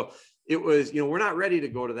back. So it was, we're not ready to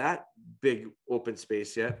go to that big open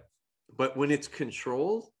space yet, but when it's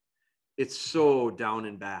controlled, it's so down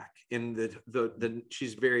and back, and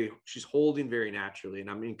she's holding very naturally, and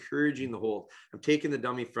I'm encouraging the hold. I'm taking the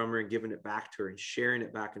dummy from her and giving it back to her and sharing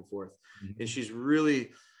it back and forth. Mm-hmm. And she's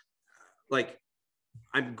really like,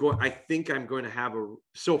 I think I'm going to have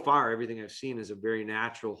so far, everything I've seen is a very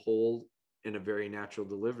natural hold and a very natural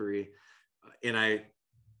delivery. And I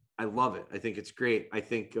love it. I think it's great. I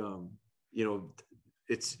think,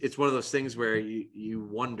 it's one of those things where you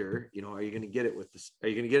wonder, are you going to get it with this? Are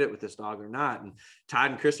you going to get it with this dog or not? And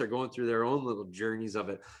Todd and Chris are going through their own little journeys of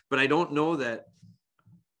it, but I don't know that.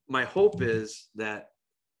 My hope is that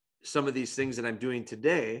some of these things that I'm doing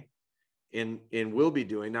today and will be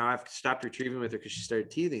doing now, I've stopped retrieving with her because she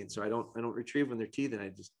started teething. So I don't retrieve when they're teething. I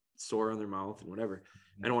just sore on their mouth and whatever.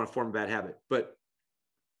 I don't want to form a bad habit, but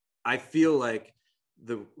I feel like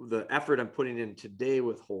the effort I'm putting in today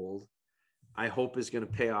with hold I hope is going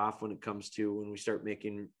to pay off when it comes to when we start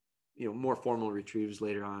making, more formal retrieves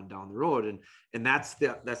later on down the road. And that's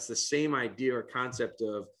the same idea or concept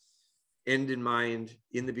of end in mind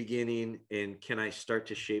in the beginning. And can I start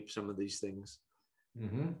to shape some of these things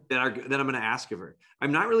that I'm going to ask of her?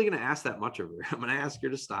 I'm not really going to ask that much of her. I'm going to ask her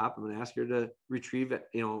to stop. I'm going to ask her to retrieve it,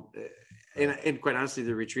 and quite honestly,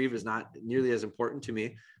 the retrieve is not nearly as important to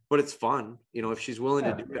me, but it's fun, if she's willing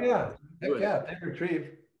to do it. Yeah. Take retrieve.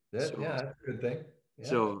 That's a good thing.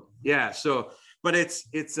 But it's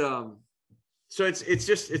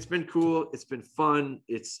been cool. It's been fun.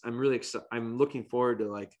 I'm really excited. I'm looking forward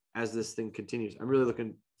to, like, as this thing continues, I'm really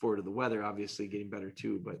looking forward to the weather, obviously getting better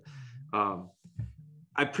too. But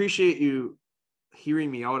I appreciate you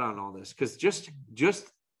hearing me out on all this, because this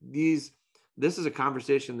is a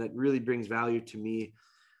conversation that really brings value to me.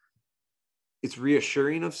 It's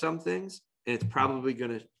reassuring of some things, and it's probably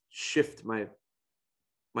going to shift my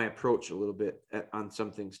approach a little bit on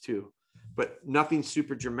some things too, but nothing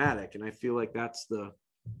super dramatic. And I feel like that's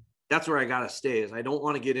where I got to stay, is I don't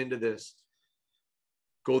want to get into this,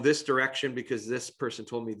 go this direction because this person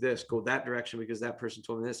told me this, go that direction because that person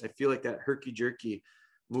told me this. I feel like that herky jerky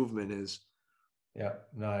movement is. Yeah,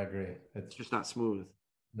 no, I agree. It's just not smooth.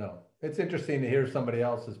 No, it's interesting to hear somebody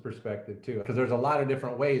else's perspective too, because there's a lot of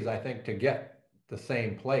different ways, I think, to get the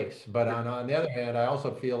same place. But on the other hand, I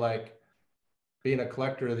also feel like, being a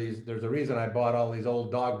collector of these, there's a reason I bought all these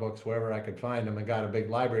old dog books wherever I could find them and got a big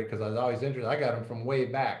library, because I was always interested. I got them from way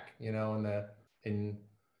back, in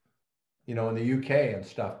the UK and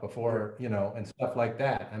stuff before, and stuff like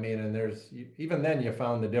that. I mean, and even then you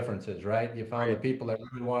found the differences, right? You found the people that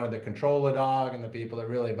really wanted to control the dog and the people that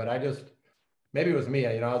really, but maybe it was me,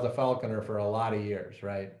 I was a falconer for a lot of years,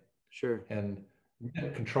 right? Sure. And you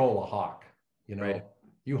didn't control a hawk, you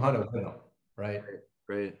hunted with them, right?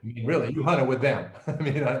 Right. I mean, really, you hunted with them. I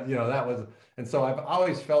mean, that was, and so I've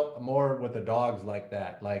always felt more with the dogs like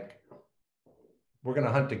that, like, we're going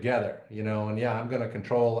to hunt together, and I'm going to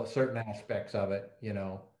control certain aspects of it, I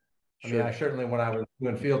mean, I certainly, when I was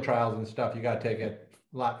doing field trials and stuff, you got to take it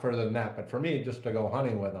a lot further than that. But for me, just to go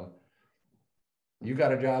hunting with them, you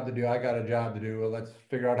got a job to do, I got a job to do. Well, let's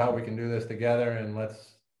figure out how we can do this together, and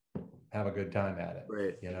let's have a good time at it.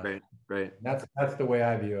 Right. Right. That's the way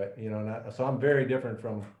I view it, so I'm very different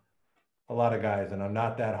from a lot of guys, and I'm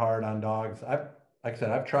not that hard on dogs. Like I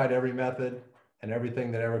said, I've tried every method and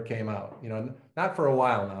everything that ever came out, not for a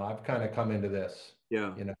while now. I've kind of come into this.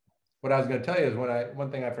 Yeah. What I was going to tell you is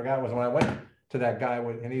one thing I forgot was when I went to that guy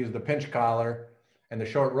and he used the pinch collar and the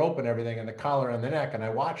short rope and everything and the collar on the neck, and I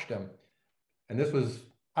watched him. And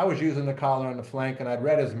I was using the collar on the flank, and I'd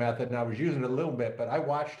read his method and I was using it a little bit, but I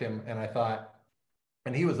watched him and I thought,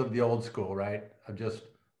 and he was of the old school, right?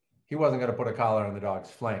 He wasn't going to put a collar on the dog's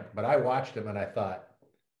flank, but I watched him and I thought,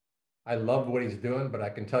 I loved what he's doing, but I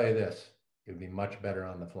can tell you this, it would be much better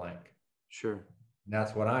on the flank. Sure. And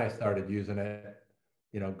that's when I started using it,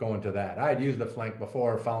 going to that. I had used the flank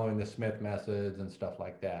before, following the Smith methods and stuff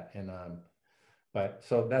like that. And, but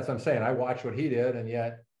so that's what I'm saying. I watched what he did,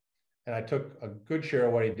 and I took a good share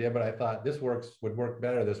of what he did, but I thought would work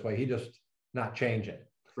better this way. He just not changing.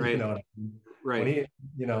 Right. Right.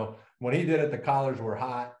 When he did it, the collars were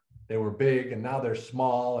hot, they were big, and now they're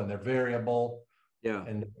small and they're variable. Yeah.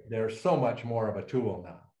 And they're so much more of a tool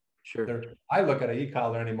now. Sure. I look at an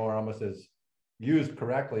e-collar anymore almost as used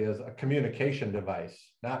correctly as a communication device,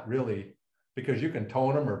 not really, because you can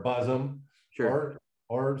tone them or buzz them, sure,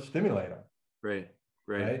 or stimulate them.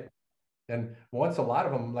 Right. And once a lot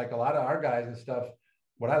of them, like a lot of our guys and stuff,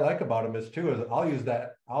 what I like about them is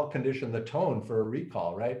I'll condition the tone for a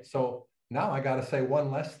recall, right? So now I got to say one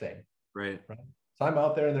less thing. Right. So I'm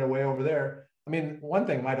out there and they're way over there. I mean, one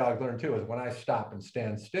thing my dogs learn too is when I stop and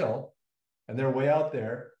stand still and they're way out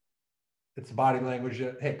there, it's body language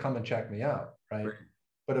that, hey, come and check me out, right?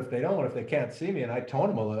 But if they can't see me and I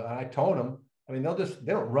tone them, I mean,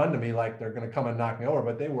 they don't run to me like they're going to come and knock me over,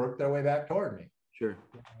 but they work their way back toward me. Sure.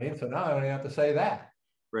 I mean, so now I don't even have to say that.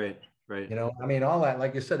 Right. I mean, all that,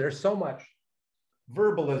 like you said, there's so much.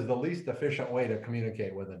 Verbal is the least efficient way to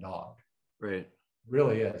communicate with a dog. Right.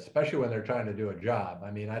 Really is, especially when they're trying to do a job.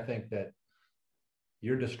 I mean, I think that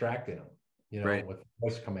you're distracting them, with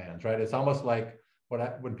voice commands, right? It's almost like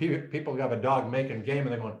when people have a dog making game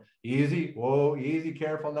and they're going, easy, whoa, easy,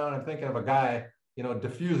 careful now. And I'm thinking of a guy,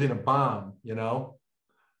 diffusing a bomb,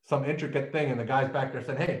 some intricate thing. And the guy's back there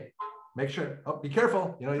saying, hey, make sure, be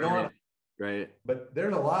careful. You don't want to. Right. But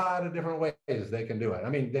there's a lot of different ways they can do it. I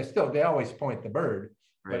mean, they always point the bird,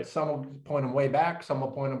 but some will point them way back. Some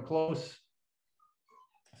will point them close.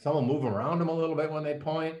 Some will move around them a little bit when they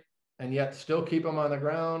point and yet still keep them on the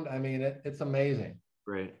ground. I mean, it's amazing.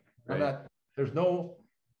 Right. I'm there's no,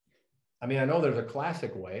 I mean, I know there's a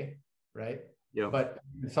classic way, right? Yeah. But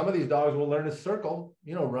some of these dogs will learn to circle,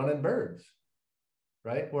 you know, running birds,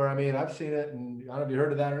 right? Where, I mean, I've seen it, and I don't know if you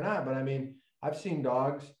heard of that or not, but I mean, I've seen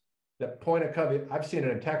dogs that point a covey. I've seen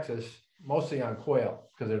it in Texas, mostly on quail,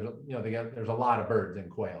 because there's, you know, there's a lot of birds in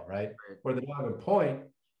quail, right? Where the dog would point,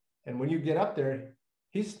 and when you get up there,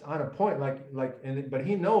 he's on a point, but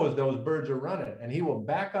he knows those birds are running, and he will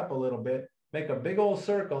back up a little bit, make a big old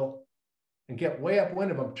circle, and get way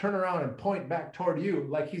upwind of him, turn around and point back toward you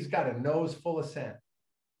like he's got a nose full of scent.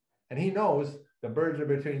 And he knows the birds are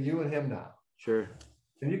between you and him now. Sure.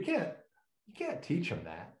 And you can't teach him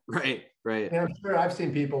that. Right. And I'm sure I've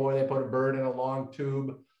seen people where they put a bird in a long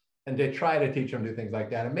tube and they try to teach them to do things like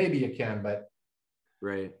that. And maybe you can, but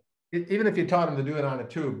even if you taught them to do it on a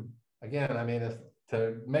tube, again, I mean,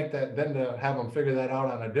 to make that, then to have them figure that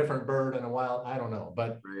out on a different bird in a while, I don't know.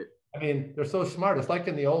 But I mean, they're so smart. It's like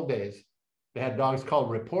in the old days, they had dogs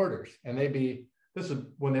called reporters, and this is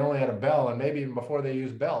when they only had a bell, and maybe even before they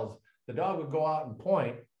used bells, the dog would go out and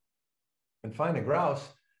point and find a grouse.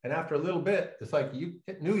 And after a little bit, it's like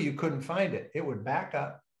it knew you couldn't find it. It would back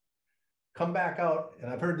up, come back out.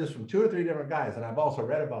 And I've heard this from 2 or 3 different guys, and I've also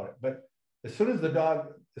read about it. But as soon as the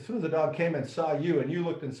dog came and saw you, and you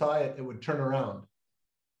looked and saw it, it would turn around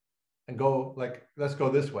and go like, let's go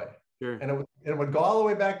this way. Sure. And it would go all the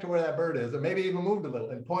way back to where that bird is, and maybe even moved a little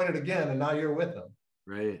and pointed again, and now you're with them.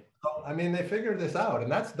 Right. So, I mean, they figured this out,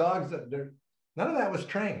 and that's dogs that none of that was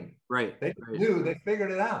trained. Right. They knew, they figured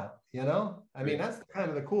it out, you know? I mean, that's kind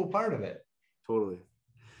of the cool part of it. Totally.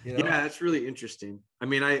 You know? Yeah, that's really interesting. I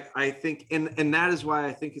mean, I think, and that is why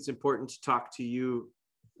I think it's important to talk to you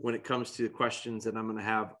when it comes to the questions that I'm going to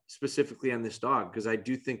have specifically on this dog, because I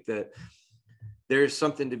do think that there's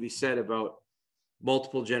something to be said about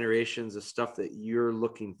multiple generations of stuff that you're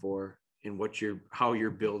looking for in how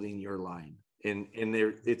you're building your line. And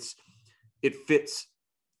there it fits.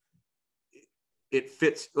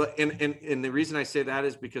 And the reason I say that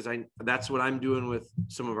is because that's what I'm doing with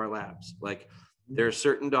some of our labs. Like there are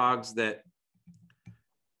certain dogs that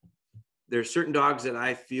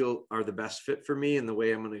I feel are the best fit for me and the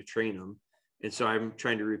way I'm going to train them. And so I'm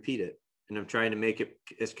trying to repeat it, and I'm trying to make it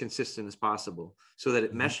as consistent as possible so that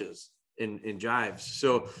it meshes and jives.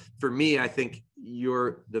 So for me, I think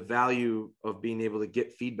the value of being able to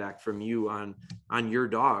get feedback from you on your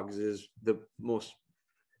dogs is the most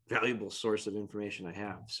valuable source of information I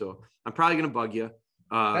have. So I'm probably going to bug you.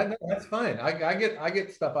 That's fine. I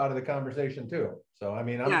get stuff out of the conversation too. So, I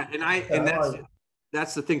mean,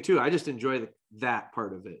 that's the thing too. I just enjoy that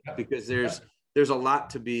part of it because there's a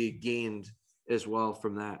lot to be gained as well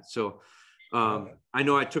from that. So I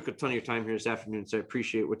know I took a ton of your time here this afternoon, so I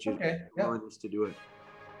appreciate what you willingness to do it.